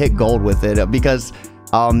you hit gold with it, because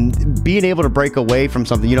being able to break away from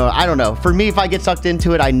something, I don't know. For me, if I get sucked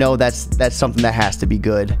into it, I know that's something that has to be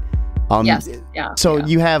good. Yes. Yeah. So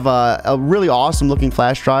you have a really awesome looking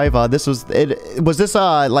flash drive. Was this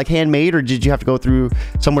like handmade, or did you have to go through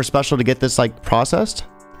somewhere special to get this like processed?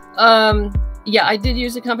 Yeah, I did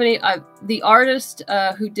use a company. The artist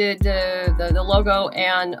who did the logo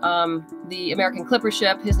and the American Clipper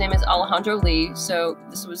ship, his name is Alejandro Lee. So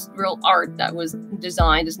this was real art that was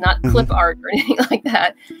designed. It's not clip art or anything like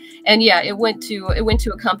that. And yeah, it went to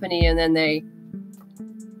a company, and then they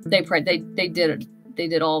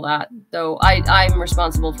did all that. So I'm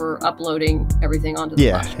responsible for uploading everything onto the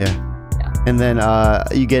flash. Yeah. And then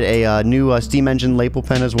you get a new steam engine lapel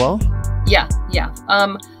pen as well. Yeah.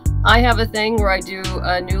 I have a thing where I do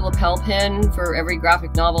a new lapel pin for every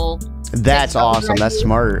graphic novel. That's awesome. That's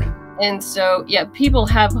smart. And so, yeah, people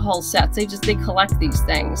have whole sets. They collect these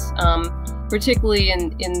things, particularly in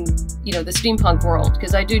the steampunk world,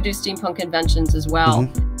 because I do steampunk conventions as well.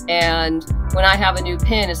 And when I have a new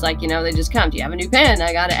pin, it's like, they just come. Do you have a new pin?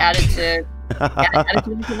 I got to add it to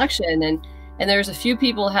the collection. And there's a few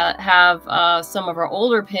people have some of our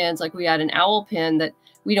older pins, like we had an owl pin that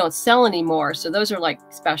we don't sell anymore, so those are like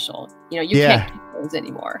special. You can't get those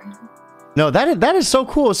anymore. No, that is so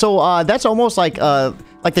cool. So that's almost like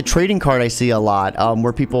the trading card I see a lot,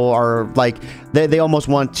 where people are like they almost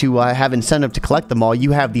want to have incentive to collect them all.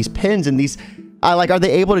 You have these pins, and these are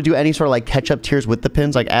they able to do any sort of like catch up tiers with the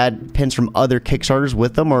pins, like add pins from other Kickstarters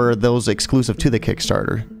with them, or are those exclusive to the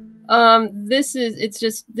Kickstarter? This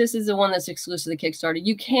is the one that's exclusive to the Kickstarter.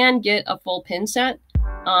 You can get a full pin set.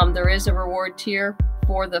 There is a reward tier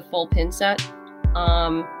for the full pin set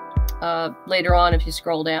later on if you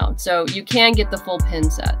scroll down, so you can get the full pin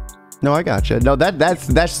set. No, I gotcha. No,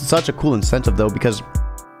 that's such a cool incentive though, because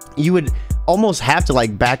you would almost have to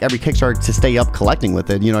like back every Kickstarter to stay up collecting with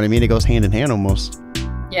it. You know what I mean? It goes hand in hand almost.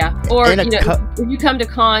 Yeah, or if you come to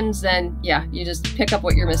cons, then yeah, you just pick up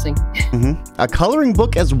what you're missing. A coloring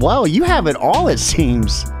book as well. You have it all, it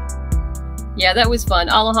seems. Yeah, that was fun.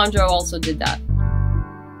 Alejandro also did that.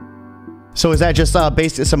 So is that just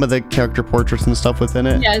based on some of the character portraits and stuff within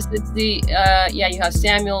it? Yes, it's the you have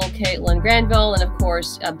Samuel, Caitlin, Granville, and of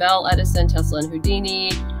course Bell, Edison, Tesla, and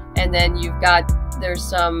Houdini. And then there's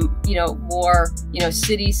some more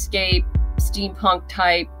cityscape, steampunk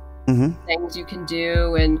type things you can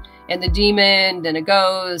do, and the demon and a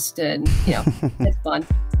ghost, and it's fun.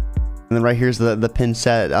 And then right here's the pin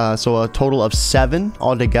set. So a total of 7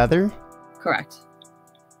 altogether. Correct.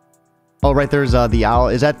 Oh, right there's the owl.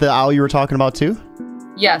 Is that the owl you were talking about too?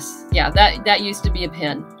 Yes. Yeah. That used to be a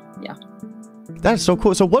pin. Yeah. That's so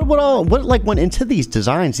cool. So what like went into these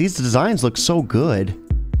designs? These designs look so good.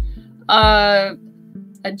 A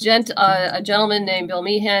gentleman named Bill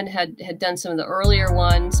Meehan had done some of the earlier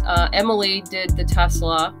ones. Emily did the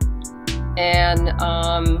Tesla, and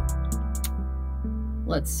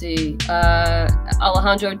let's see,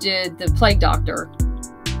 Alejandro did the Plague Doctor.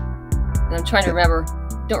 And I'm trying to remember.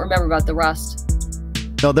 Don't remember about the rest.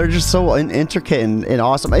 No, they're just so intricate and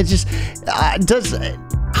awesome. It's just how does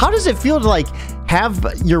it feel to like have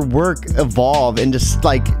your work evolve and just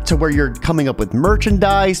like to where you're coming up with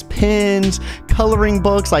merchandise, pins, coloring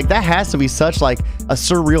books? Like that has to be such like a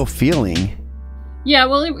surreal feeling. Yeah,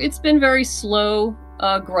 well, it's been very slow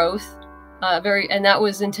growth, and that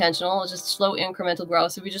was intentional. It was just slow incremental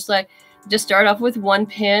growth. So we just start off with one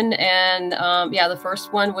pin, and the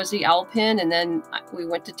first one was the owl pin, and then we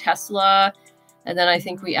went to Tesla, and then I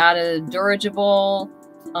think we added dirigible.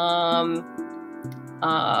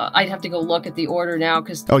 I'd have to go look at the order now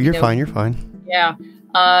because you're fine. Yeah,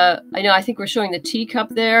 I know. I think we're showing the teacup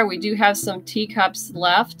there. We do have some teacups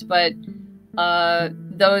left, but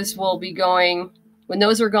those will be going when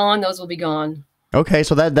those are gone. Those will be gone. Okay,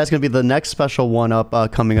 so that's gonna be the next special one up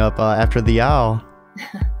coming up after the owl.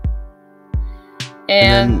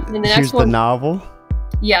 And the next here's the novel.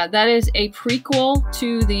 Yeah, that is a prequel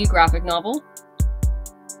to the graphic novel.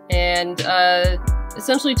 and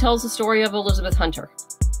essentially tells the story of Elizabeth Hunter,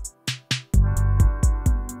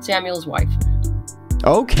 Samuel's wife.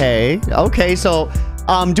 Okay. So,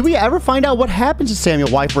 do we ever find out what happens to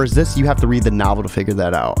Samuel's wife, or is this you have to read the novel to figure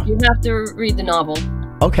that out? You have to read the novel.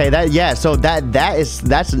 Okay, so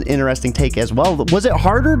that's an interesting take as well. Was it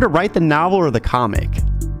harder to write the novel or the comic?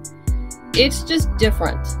 It's just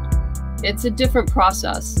different. It's a different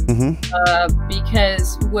process.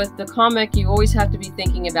 Because with the comic, you always have to be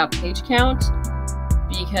thinking about page count,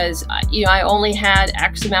 because I only had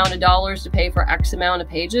X amount of dollars to pay for X amount of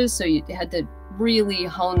pages, so you had to really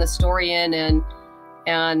hone the story in and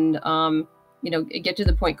get to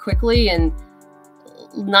the point quickly, and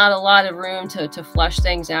not a lot of room to flesh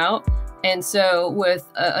things out. And so with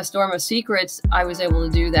A Storm of Secrets, I was able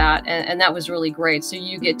to do that, and that was really great. So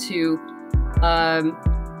you get to,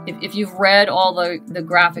 if you've read all the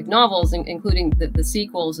graphic novels, including the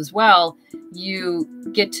sequels as well, you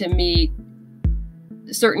get to meet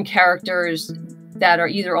certain characters that are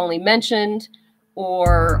either only mentioned,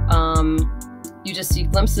 or you just see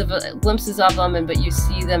glimpses of them, but you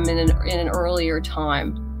see them in an earlier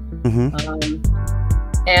time.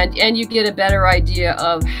 And you get a better idea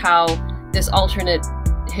of how this alternate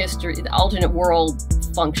world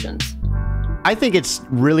functions. I think it's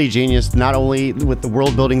really genius, not only with the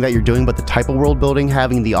world building that you're doing, but the type of world building,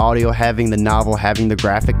 having the audio, having the novel, having the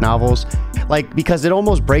graphic novels, because it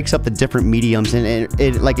almost breaks up the different mediums, and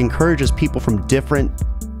it encourages people from different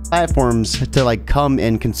platforms to come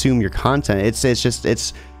and consume your content. It's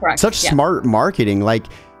Correct. Such smart marketing.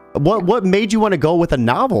 What made you want to go with a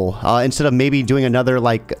novel instead of maybe doing another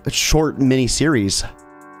short mini series?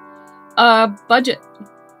 Budget.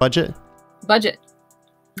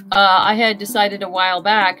 I had decided a while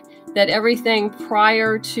back that everything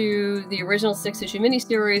prior to the original 6-issue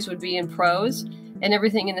miniseries would be in prose, and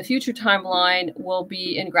everything in the future timeline will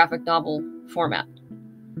be in graphic novel format.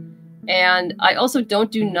 And I also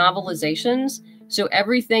don't do novelizations, so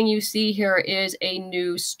everything you see here is a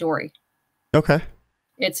new story. Okay.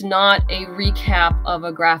 It's not a recap of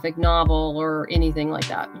a graphic novel or anything like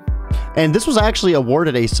that. And this was actually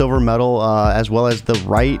awarded a silver medal, as well as the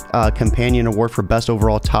Wright Companion Award for Best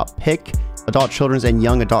Overall Top Pick, Adult Children's and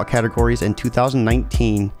Young Adult categories in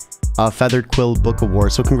 2019 Feathered Quill Book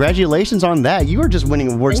Award. So congratulations on that. You are just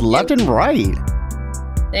winning awards left and right.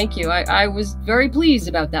 Thank you. I was very pleased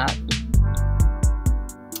about that.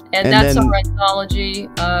 And that's our anthology.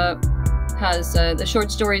 Has the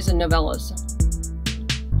short stories and novellas.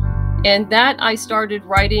 And that I started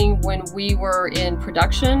writing when we were in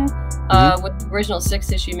production with the original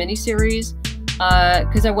 6-issue miniseries,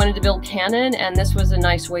 because I wanted to build canon, and this was a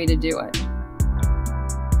nice way to do it.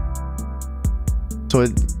 So it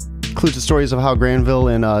includes the stories of how Granville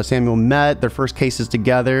and Samuel met, their first cases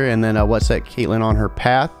together, and then what set Caitlin on her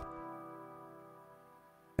path.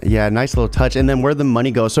 Yeah, nice little touch. And then where the money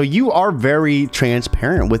goes. So you are very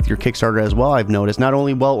transparent with your Kickstarter as well, I've noticed. Not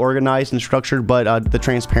only well organized and structured, but the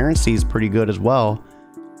transparency is pretty good as well.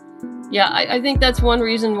 Yeah, I think that's one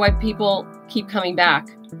reason why people keep coming back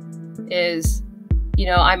is,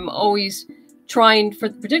 I'm always trying,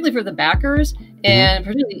 particularly for the backers, and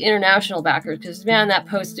particularly international backers, because, man, that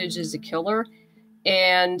postage is a killer.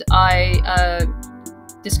 And I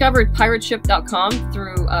discovered pirateship.com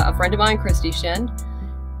through a friend of mine, Christy Shen.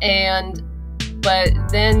 But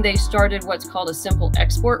then they started what's called a simple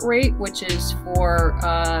export rate, which is for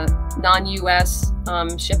non-US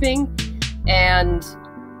shipping, and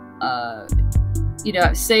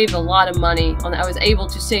save a lot of money on that. I was able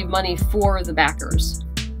to save money for the backers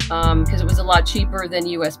because it was a lot cheaper than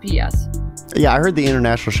USPS. Yeah, I heard the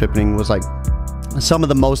international shipping was some of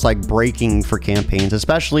the most breaking for campaigns,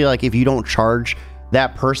 especially if you don't charge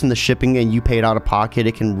that person the shipping and you pay it out of pocket,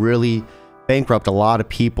 it can really bankrupt a lot of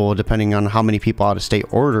people depending on how many people out of state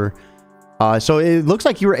order. So it looks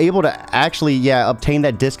like you were able to actually obtain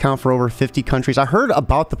that discount for over 50 countries. I heard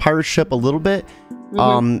about the pirate ship a little bit.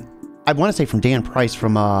 I want to say from Dan Price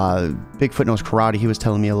from Bigfoot Knows Karate. He was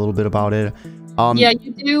telling me a little bit about it. Yeah,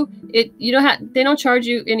 you do it. They don't charge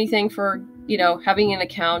you anything for having an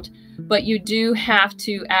account, but you do have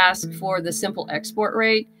to ask for the simple export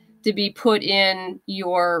rate to be put in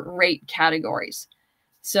your rate categories.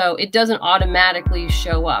 So it doesn't automatically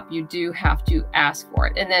show up. You do have to ask for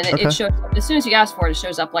it. And then it shows up. As soon as you ask for it, it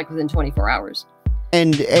shows up within 24 hours.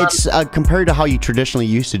 And it's compared to how you traditionally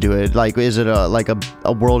used to do it. Is it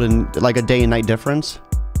a world in a day and night difference?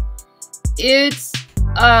 It's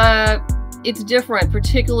different,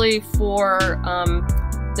 particularly for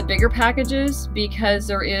the bigger packages, because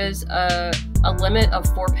there is a limit of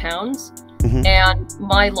 4 pounds. And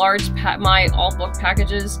my my all book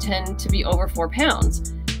packages tend to be over 4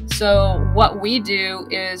 pounds. So what we do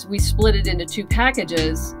is we split it into 2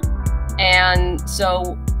 packages, and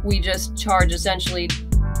so we just charge essentially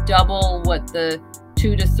double what the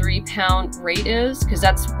 2 to 3 pound rate is, because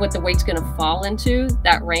that's what the weight's going to fall into,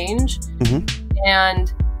 that range.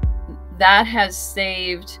 And that has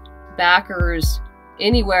saved backers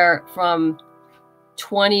anywhere from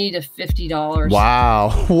 $20 to $50.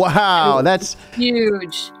 Wow. Wow. That's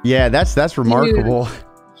huge. Yeah, that's remarkable.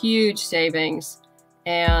 Huge savings.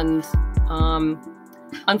 And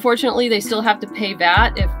unfortunately, they still have to pay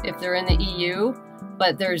VAT if they're in the EU,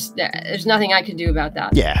 but there's nothing I can do about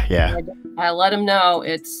that. Yeah, yeah. I let them know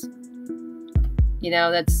it's,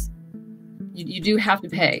 that's, you do have to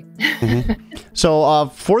pay. So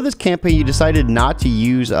for this campaign, you decided not to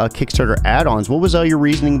use Kickstarter add-ons. What was your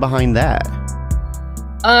reasoning behind that?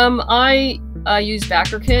 I use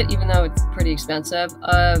BackerKit, even though it's pretty expensive,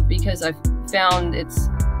 because I've found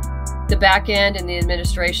the back end and the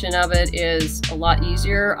administration of it is a lot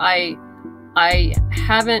easier. I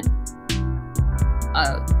haven't,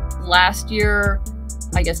 last year,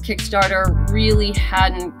 I guess Kickstarter really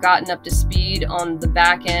hadn't gotten up to speed on the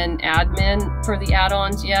back end admin for the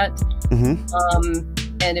add-ons yet.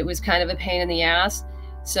 And it was kind of a pain in the ass.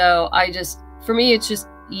 So for me, it's just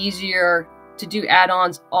easier to do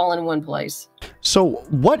add-ons all in one place. So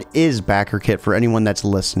what is BackerKit for anyone that's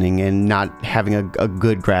listening and not having a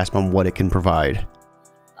good grasp on what it can provide?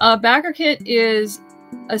 BackerKit is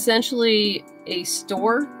essentially a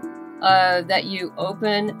store that you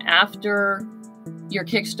open after your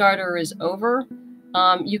Kickstarter is over.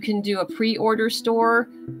 You can do a pre-order store,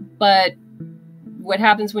 but what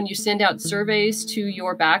happens when you send out surveys to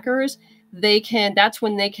your backers, that's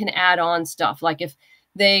when they can add on stuff. Like if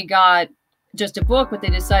they got just a book, but they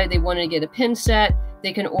decided they wanted to get a pin set,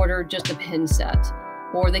 they can order just a pin set,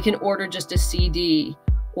 or they can order just a CD,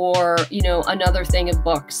 or another thing of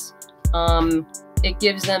books. It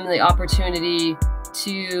gives them the opportunity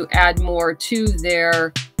to add more to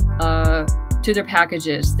their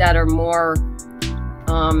packages that are more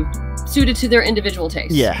suited to their individual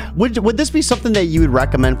taste. Yeah. Would this be something that you would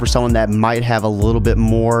recommend for someone that might have a little bit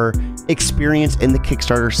more experience in the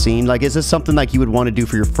Kickstarter scene? Like, is this something like you would want to do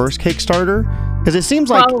for your first Kickstarter? Because it seems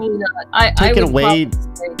like probably not. taking away.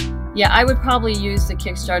 I would probably use the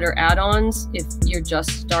Kickstarter add-ons if you're just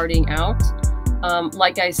starting out.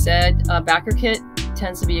 Like I said, BackerKit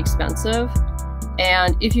tends to be expensive,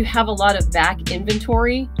 and if you have a lot of back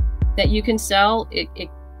inventory that you can sell, it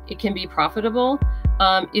can be profitable.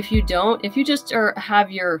 If you just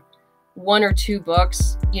have your 1 or 2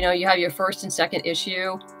 books, you have your first and second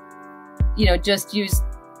issue, just use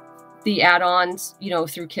the add-ons,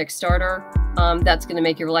 through Kickstarter. That's going to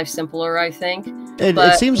make your life simpler, I think.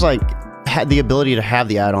 It seems like the ability to have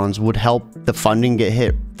the add-ons would help the funding get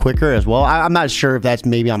hit quicker as well. I'm not sure if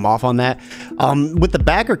I'm off on that. With the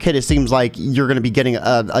BackerKit, it seems like you're going to be getting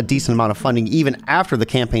a decent amount of funding even after the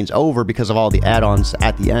campaign's over because of all the add-ons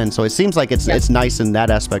at the end. So it seems like it's nice in that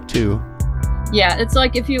aspect too. Yeah, it's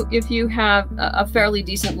like if you have a fairly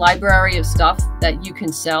decent library of stuff that you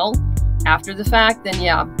can sell after the fact, then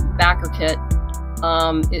yeah, BackerKit,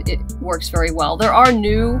 it works very well. There are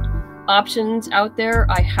new options out there.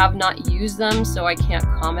 I have not used them, so I can't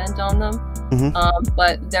comment on them.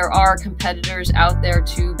 But there are competitors out there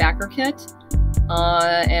to BackerKit,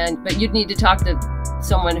 but you'd need to talk to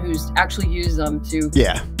someone who's actually used them to.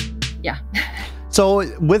 Yeah. So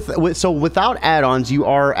without add-ons, you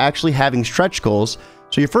are actually having stretch goals.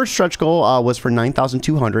 So your first stretch goal was for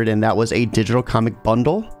 9,200, and that was a digital comic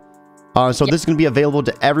bundle. So this is going to be available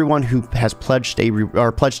to everyone who has pledged to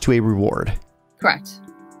a reward. Correct.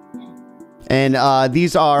 And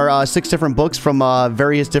these are 6 different books from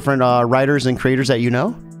various different writers and creators that you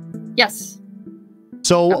know? Yes.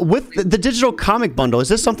 So with the digital comic bundle, is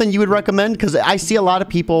this something you would recommend? Because I see a lot of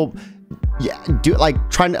people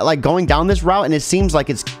going down this route, and it seems like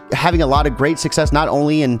it's having a lot of great success, not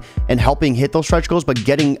only in helping hit those stretch goals, but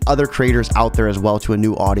getting other creators out there as well to a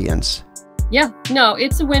new audience. Yeah, no,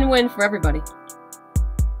 it's a win-win for everybody.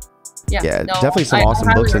 Yeah, definitely some awesome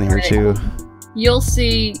books in here too. You'll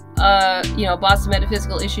see, Boston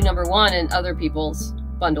Metaphysical issue #1 and other people's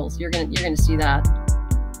bundles. You're gonna see that.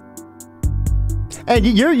 And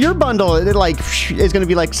your bundle, is gonna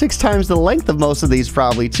be like 6 times the length of most of these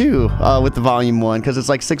probably too, with the volume 1, because it's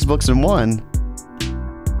like 6 books in one.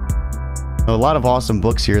 A lot of awesome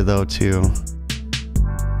books here though too.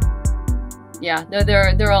 Yeah, no,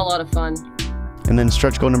 they're all a lot of fun. And then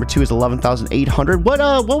stretch goal #2 is 11,800.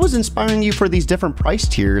 What was inspiring you for these different price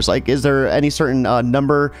tiers? Like, is there any certain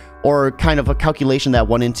number or kind of a calculation that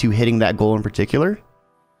went into hitting that goal in particular?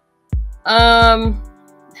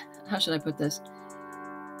 How should I put this?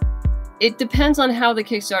 It depends on how the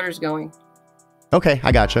Kickstarter's going. Okay,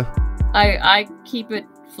 I gotcha. I keep it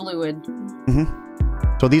fluid.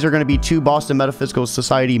 So these are going to be 2 Boston Metaphysical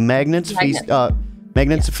Society magnets.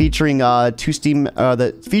 Magnets featuring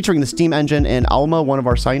featuring the steam engine and Alma, one of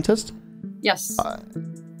our scientists. Yes.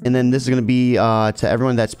 And then this is going to be to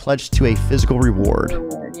everyone that's pledged to a physical reward.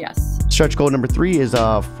 Yes. Stretch goal number 3 is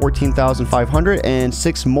 14,500 and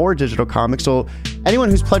 6 more digital comics. So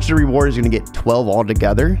anyone who's pledged a reward is going to get 12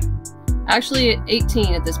 altogether. Actually,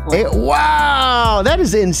 18 at this point. Wow, that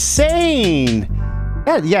is insane.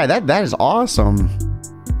 Yeah, that is awesome.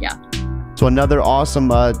 Yeah. So another awesome.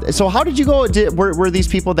 So how did you go? Were these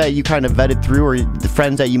people that you kind of vetted through, or the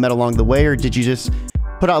friends that you met along the way, or did you just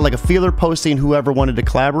put out like a feeler posting whoever wanted to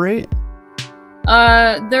collaborate?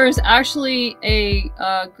 There's actually a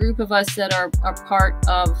group of us that are part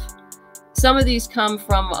of. Some of these come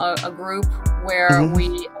from a group where we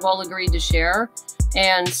have all agreed to share,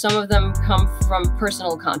 and some of them come from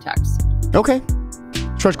personal contacts. Okay.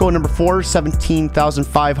 Stretch goal number 4,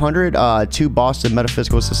 17,500. 2 Boston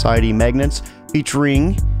Metaphysical Society magnets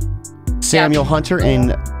featuring Samuel Hunter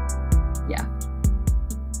and... Yeah.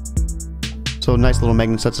 So nice little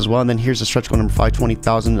magnet sets as well. And then here's the stretch goal number 5,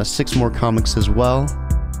 20,000. 6 more comics as well.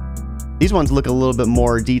 These ones look a little bit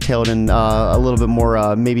more detailed and a little bit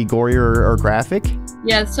more maybe gory or graphic.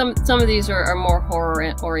 Yeah, some of these are more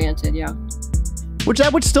horror oriented, yeah. Which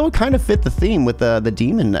that would still kind of fit the theme with the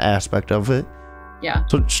demon aspect of it. Yeah.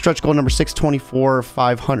 So stretch goal number 6,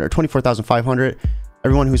 24,500.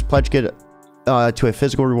 Everyone who's pledged to a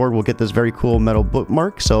physical reward will get this very cool metal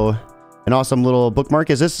bookmark. So an awesome little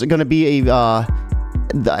bookmark. Is this going to be the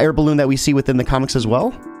air balloon that we see within the comics as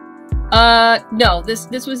well? No,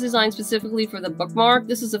 this was designed specifically for the bookmark.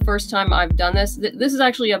 This is the first time I've done this. This is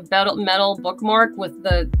actually a metal bookmark with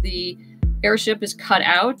the airship is cut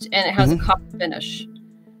out and it has a copper finish.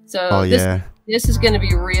 So this is going to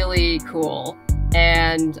be really cool.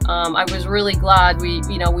 And I was really glad we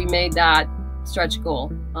made that stretch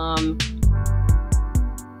goal.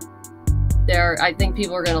 I think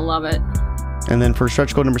people are going to love it. And then for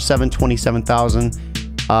stretch goal number 7, 27,000,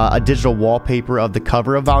 a digital wallpaper of the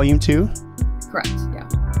cover of Volume 2. Correct, yeah.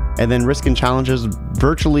 And then risk and challenges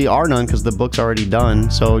virtually are none because the book's already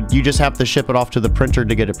done. So you just have to ship it off to the printer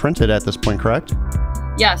to get it printed at this point, correct?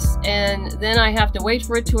 Yes, and then I have to wait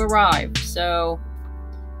for it to arrive. So,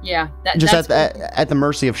 yeah. That's at the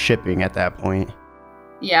mercy of shipping at that point.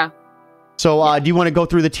 Yeah. So do you want to go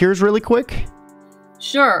through the tiers really quick?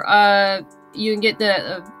 Sure. You can get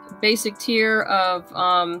the basic tier of,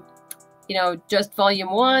 just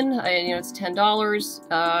Volume 1. It's $10. It's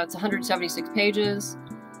 176 pages.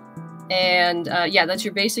 And that's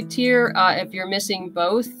your basic tier. If you're missing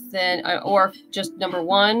both, then or just number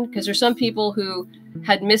 1, because there's some people who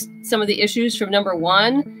had missed some of the issues from number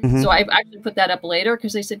 1. So I've actually put that up later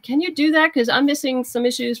because they said, "Can you do that? Because I'm missing some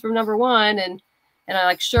issues from number 1." And I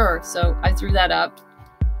like, sure. So I threw that up.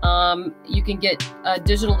 You can get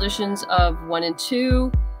digital editions of 1 and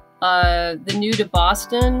 2. The New to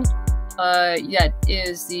Boston. That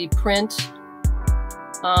is the print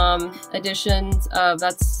editions of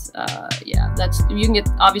that's you can get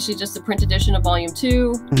obviously just the print edition of Volume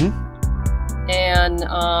 2. And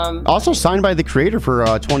also signed by the creator for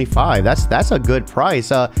 $25. That's a good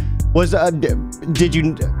price. Did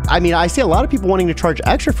you? I mean, I see a lot of people wanting to charge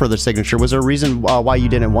extra for the signature. Was there a reason why you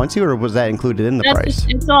didn't want to, or was that included in the price?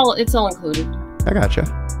 It's all included. I gotcha.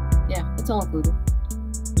 Yeah, it's all included.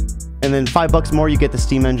 And then $5 more, you get the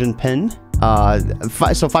steam engine pin. So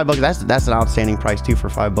 $5. That's an outstanding price too for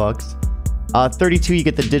 $5. 32, you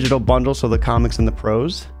get the digital bundle, so the comics and the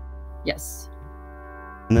prose. Yes.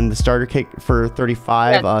 And then the starter kit for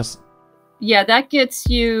 35. Yeah, that gets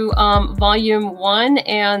you Volume 1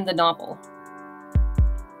 and the novel.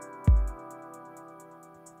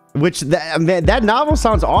 Which that novel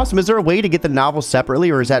sounds awesome. Is there a way to get the novel separately,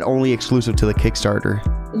 or is that only exclusive to the Kickstarter?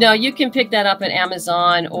 No, you can pick that up at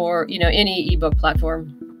Amazon or any ebook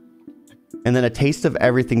platform. And then a taste of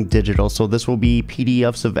everything digital. So this will be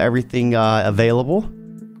PDFs of everything available.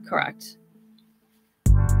 Correct.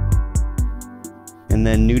 And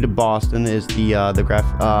then New to Boston is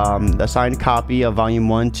the signed copy of Volume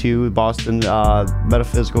 1, 2 Boston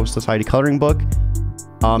Metaphysical Society coloring book,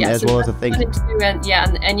 as well as a thing.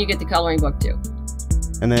 And you get the coloring book too.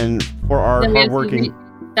 And then for our hardworking,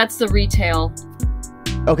 that's the retail.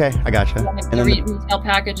 Okay, I gotcha. And then the retail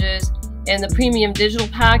packages and the premium digital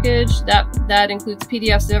package that includes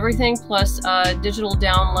PDFs of everything plus digital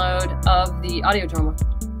download of the audio drama.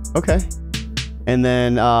 Okay. And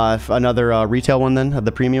then another retail one then,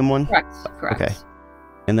 the premium one? Correct. Okay.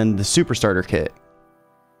 And then the super starter kit.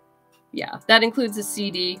 Yeah, that includes a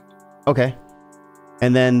CD Okay.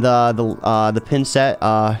 And then the pin set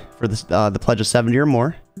for the pledge of 70 or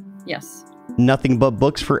more. Yes. Nothing but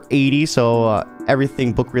books for 80, so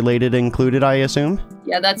everything book related included, I assume.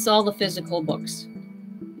 Yeah, that's all the physical books.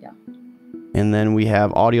 Yeah. And then we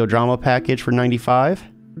have audio drama package for 95.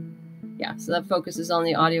 Yeah, so that focuses on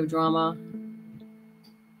the audio drama.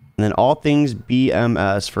 And then all things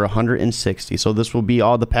BMS for 160. So this will be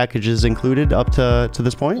all the packages included up to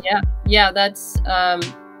this point? Yeah, that's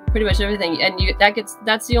pretty much everything. And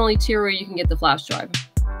that's the only tier where you can get the flash drive.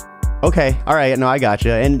 Okay, all right, no, I got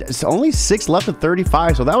you. And it's only 6 left of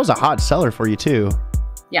 35, so that was a hot seller for you too.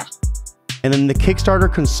 Yeah. And then the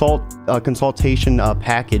Kickstarter consultation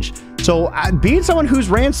package. So being someone who's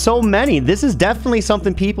ran so many, this is definitely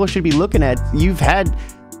something people should be looking at. You've had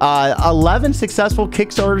 11 successful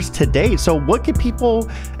Kickstarters to date. So what can people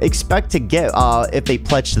expect to get if they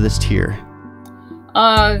pledge to this tier?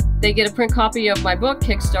 They get a print copy of my book,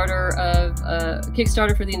 Kickstarter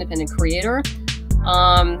for the Independent Creator.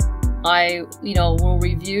 I will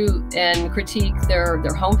review and critique their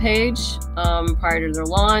homepage prior to their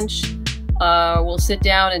launch. We'll sit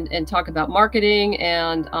down and talk about marketing,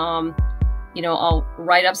 and I'll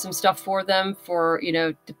write up some stuff for them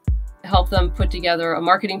to help them put together a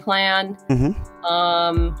marketing plan.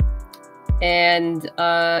 And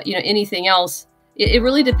anything else. It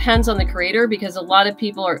really depends on the creator, because a lot of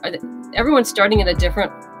people everyone's starting at a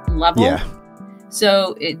different level. Yeah.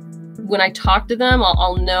 So when I talk to them,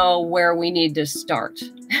 I'll know where we need to start.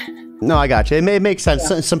 No, I got you. It makes sense.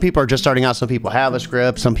 Yeah. Some people are just starting out. Some people have a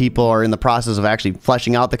script. Some people are in the process of actually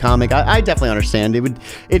fleshing out the comic. I definitely understand.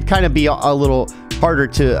 It'd kind of be a little harder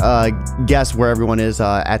to guess where everyone is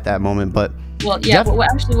at that moment. But well, yeah. But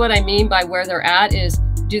actually, what I mean by where they're at is,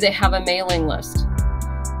 do they have a mailing list?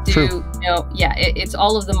 True. It's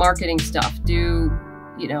all of the marketing stuff.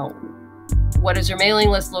 What does their mailing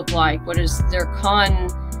list look like? What does their con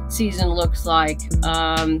season looks like?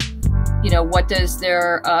 What does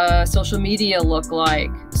their social media look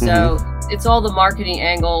like? So it's all the marketing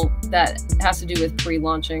angle that has to do with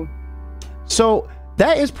pre-launching. So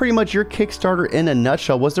that is pretty much your Kickstarter in a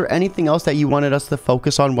nutshell. Was there anything else that you wanted us to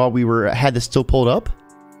focus on while we had this still pulled up?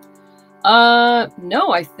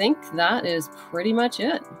 No, I think that is pretty much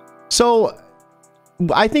it. So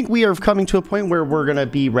I think we are coming to a point where we're going to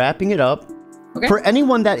be wrapping it up. Okay. For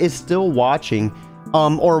anyone that is still watching,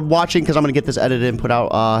 or watching, because I'm going to get this edited and put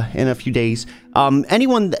out in a few days.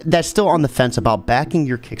 Anyone that's still on the fence about backing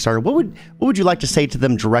your Kickstarter, what would you like to say to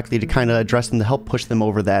them directly to kind of address them, to help push them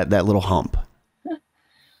over that little hump?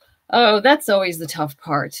 Oh, that's always the tough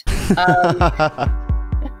part.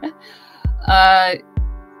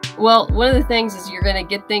 Well, one of the things is you're going to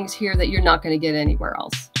get things here that you're not going to get anywhere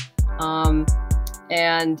else. And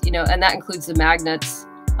that includes the magnets,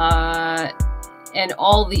 and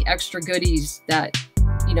all the extra goodies that,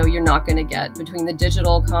 you're not going to get between the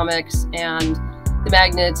digital comics and the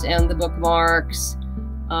magnets and the bookmarks.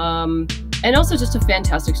 And also just a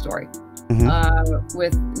fantastic story,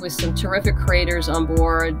 with some terrific creators on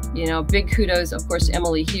board. Big kudos, of course, to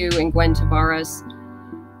Emily Hugh and Gwen Tavares.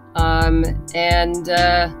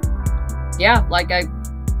 Like I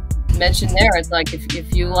mentioned there, it's like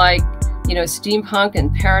if you like, steampunk and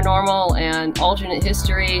paranormal and alternate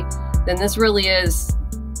history, then this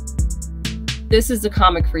is the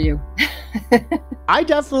comic for you. I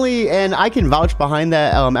definitely, and I can vouch behind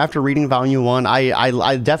that. After reading Volume 1,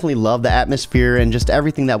 I definitely love the atmosphere and just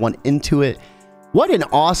everything that went into it. What an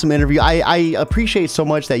awesome interview. I appreciate so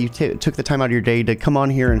much that you took the time out of your day to come on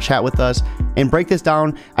here and chat with us and break this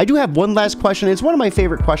down. I do have one last question. It's one of my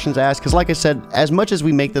favorite questions to ask, because like I said, as much as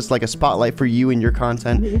we make this like a spotlight for you and your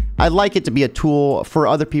content, I'd like it to be a tool for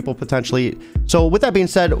other people potentially. So with that being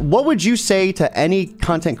said, what would you say to any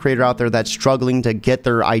content creator out there that's struggling to get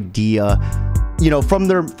their idea, from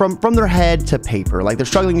their head to paper? Like they're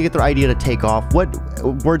struggling to get their idea to take off. What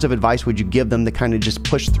words of advice would you give them to kind of just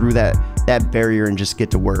push through that barrier and just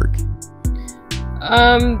get to work?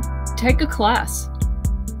 Take a class.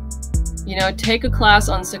 Take a class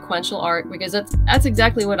on sequential art, because that's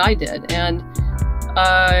exactly what I did. And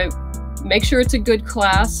make sure it's a good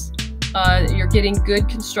class. You're getting good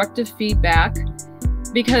constructive feedback,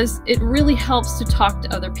 because it really helps to talk to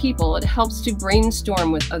other people. It helps to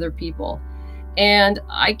brainstorm with other people. And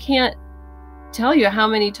I can't tell you how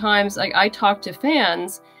many times I talk to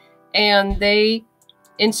fans and they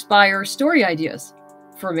inspire story ideas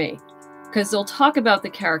for me, because they'll talk about the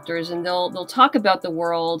characters and they'll talk about the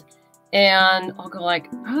world, and I'll go like,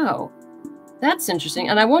 oh, that's interesting.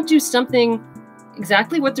 And I won't do something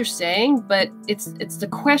exactly what they're saying, but it's the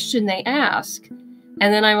question they ask.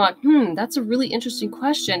 And then I'm like, that's a really interesting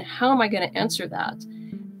question. How am I going to answer that?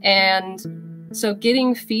 And so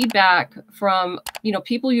getting feedback from, you know,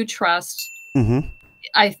 people you trust,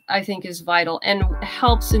 I think is vital and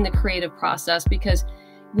helps in the creative process, because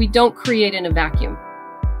we don't create in a vacuum.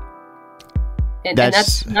 And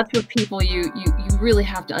that's what people you really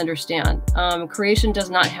have to understand. Creation does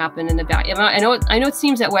not happen in a vacuum. I know it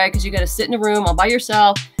seems that way because you got to sit in a room all by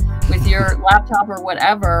yourself with your laptop or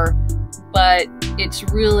whatever, but it's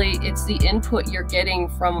the input you're getting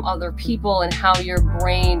from other people and how your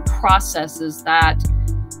brain processes that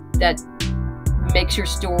makes your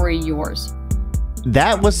story yours.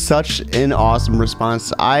 That was such an awesome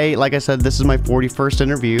response. Like I said, this is my 41st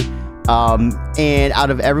interview. And out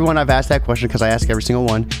of everyone I've asked that question, because I ask every single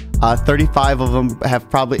one, 35 of them have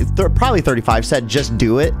probably 35 said just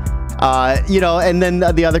do it. You know, and then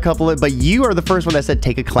the other couple, but you are the first one that said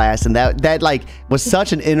take a class, and that like was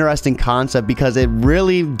such an interesting concept, because it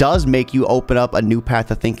really does make you open up a new path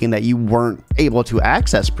of thinking that you weren't able to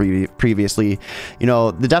access previously. You know,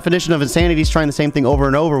 the definition of insanity is trying the same thing over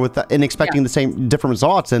and over and expecting the same different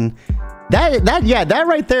results, and that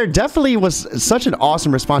right there definitely was such an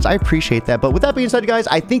awesome response. I appreciate that. But with that being said, guys,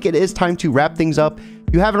 I think it is time to wrap things up.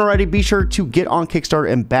 If you haven't already, be sure to get on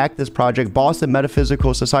Kickstarter and back this project, Boston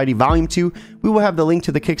Metaphysical Society Volume 2. We will have the link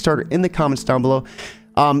to the Kickstarter in the comments down below.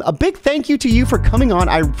 A big thank you to you for coming on.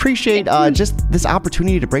 I appreciate just this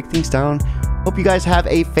opportunity to break things down. Hope you guys have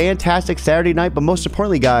a fantastic Saturday night, but most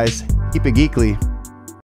importantly, guys, keep it geekly.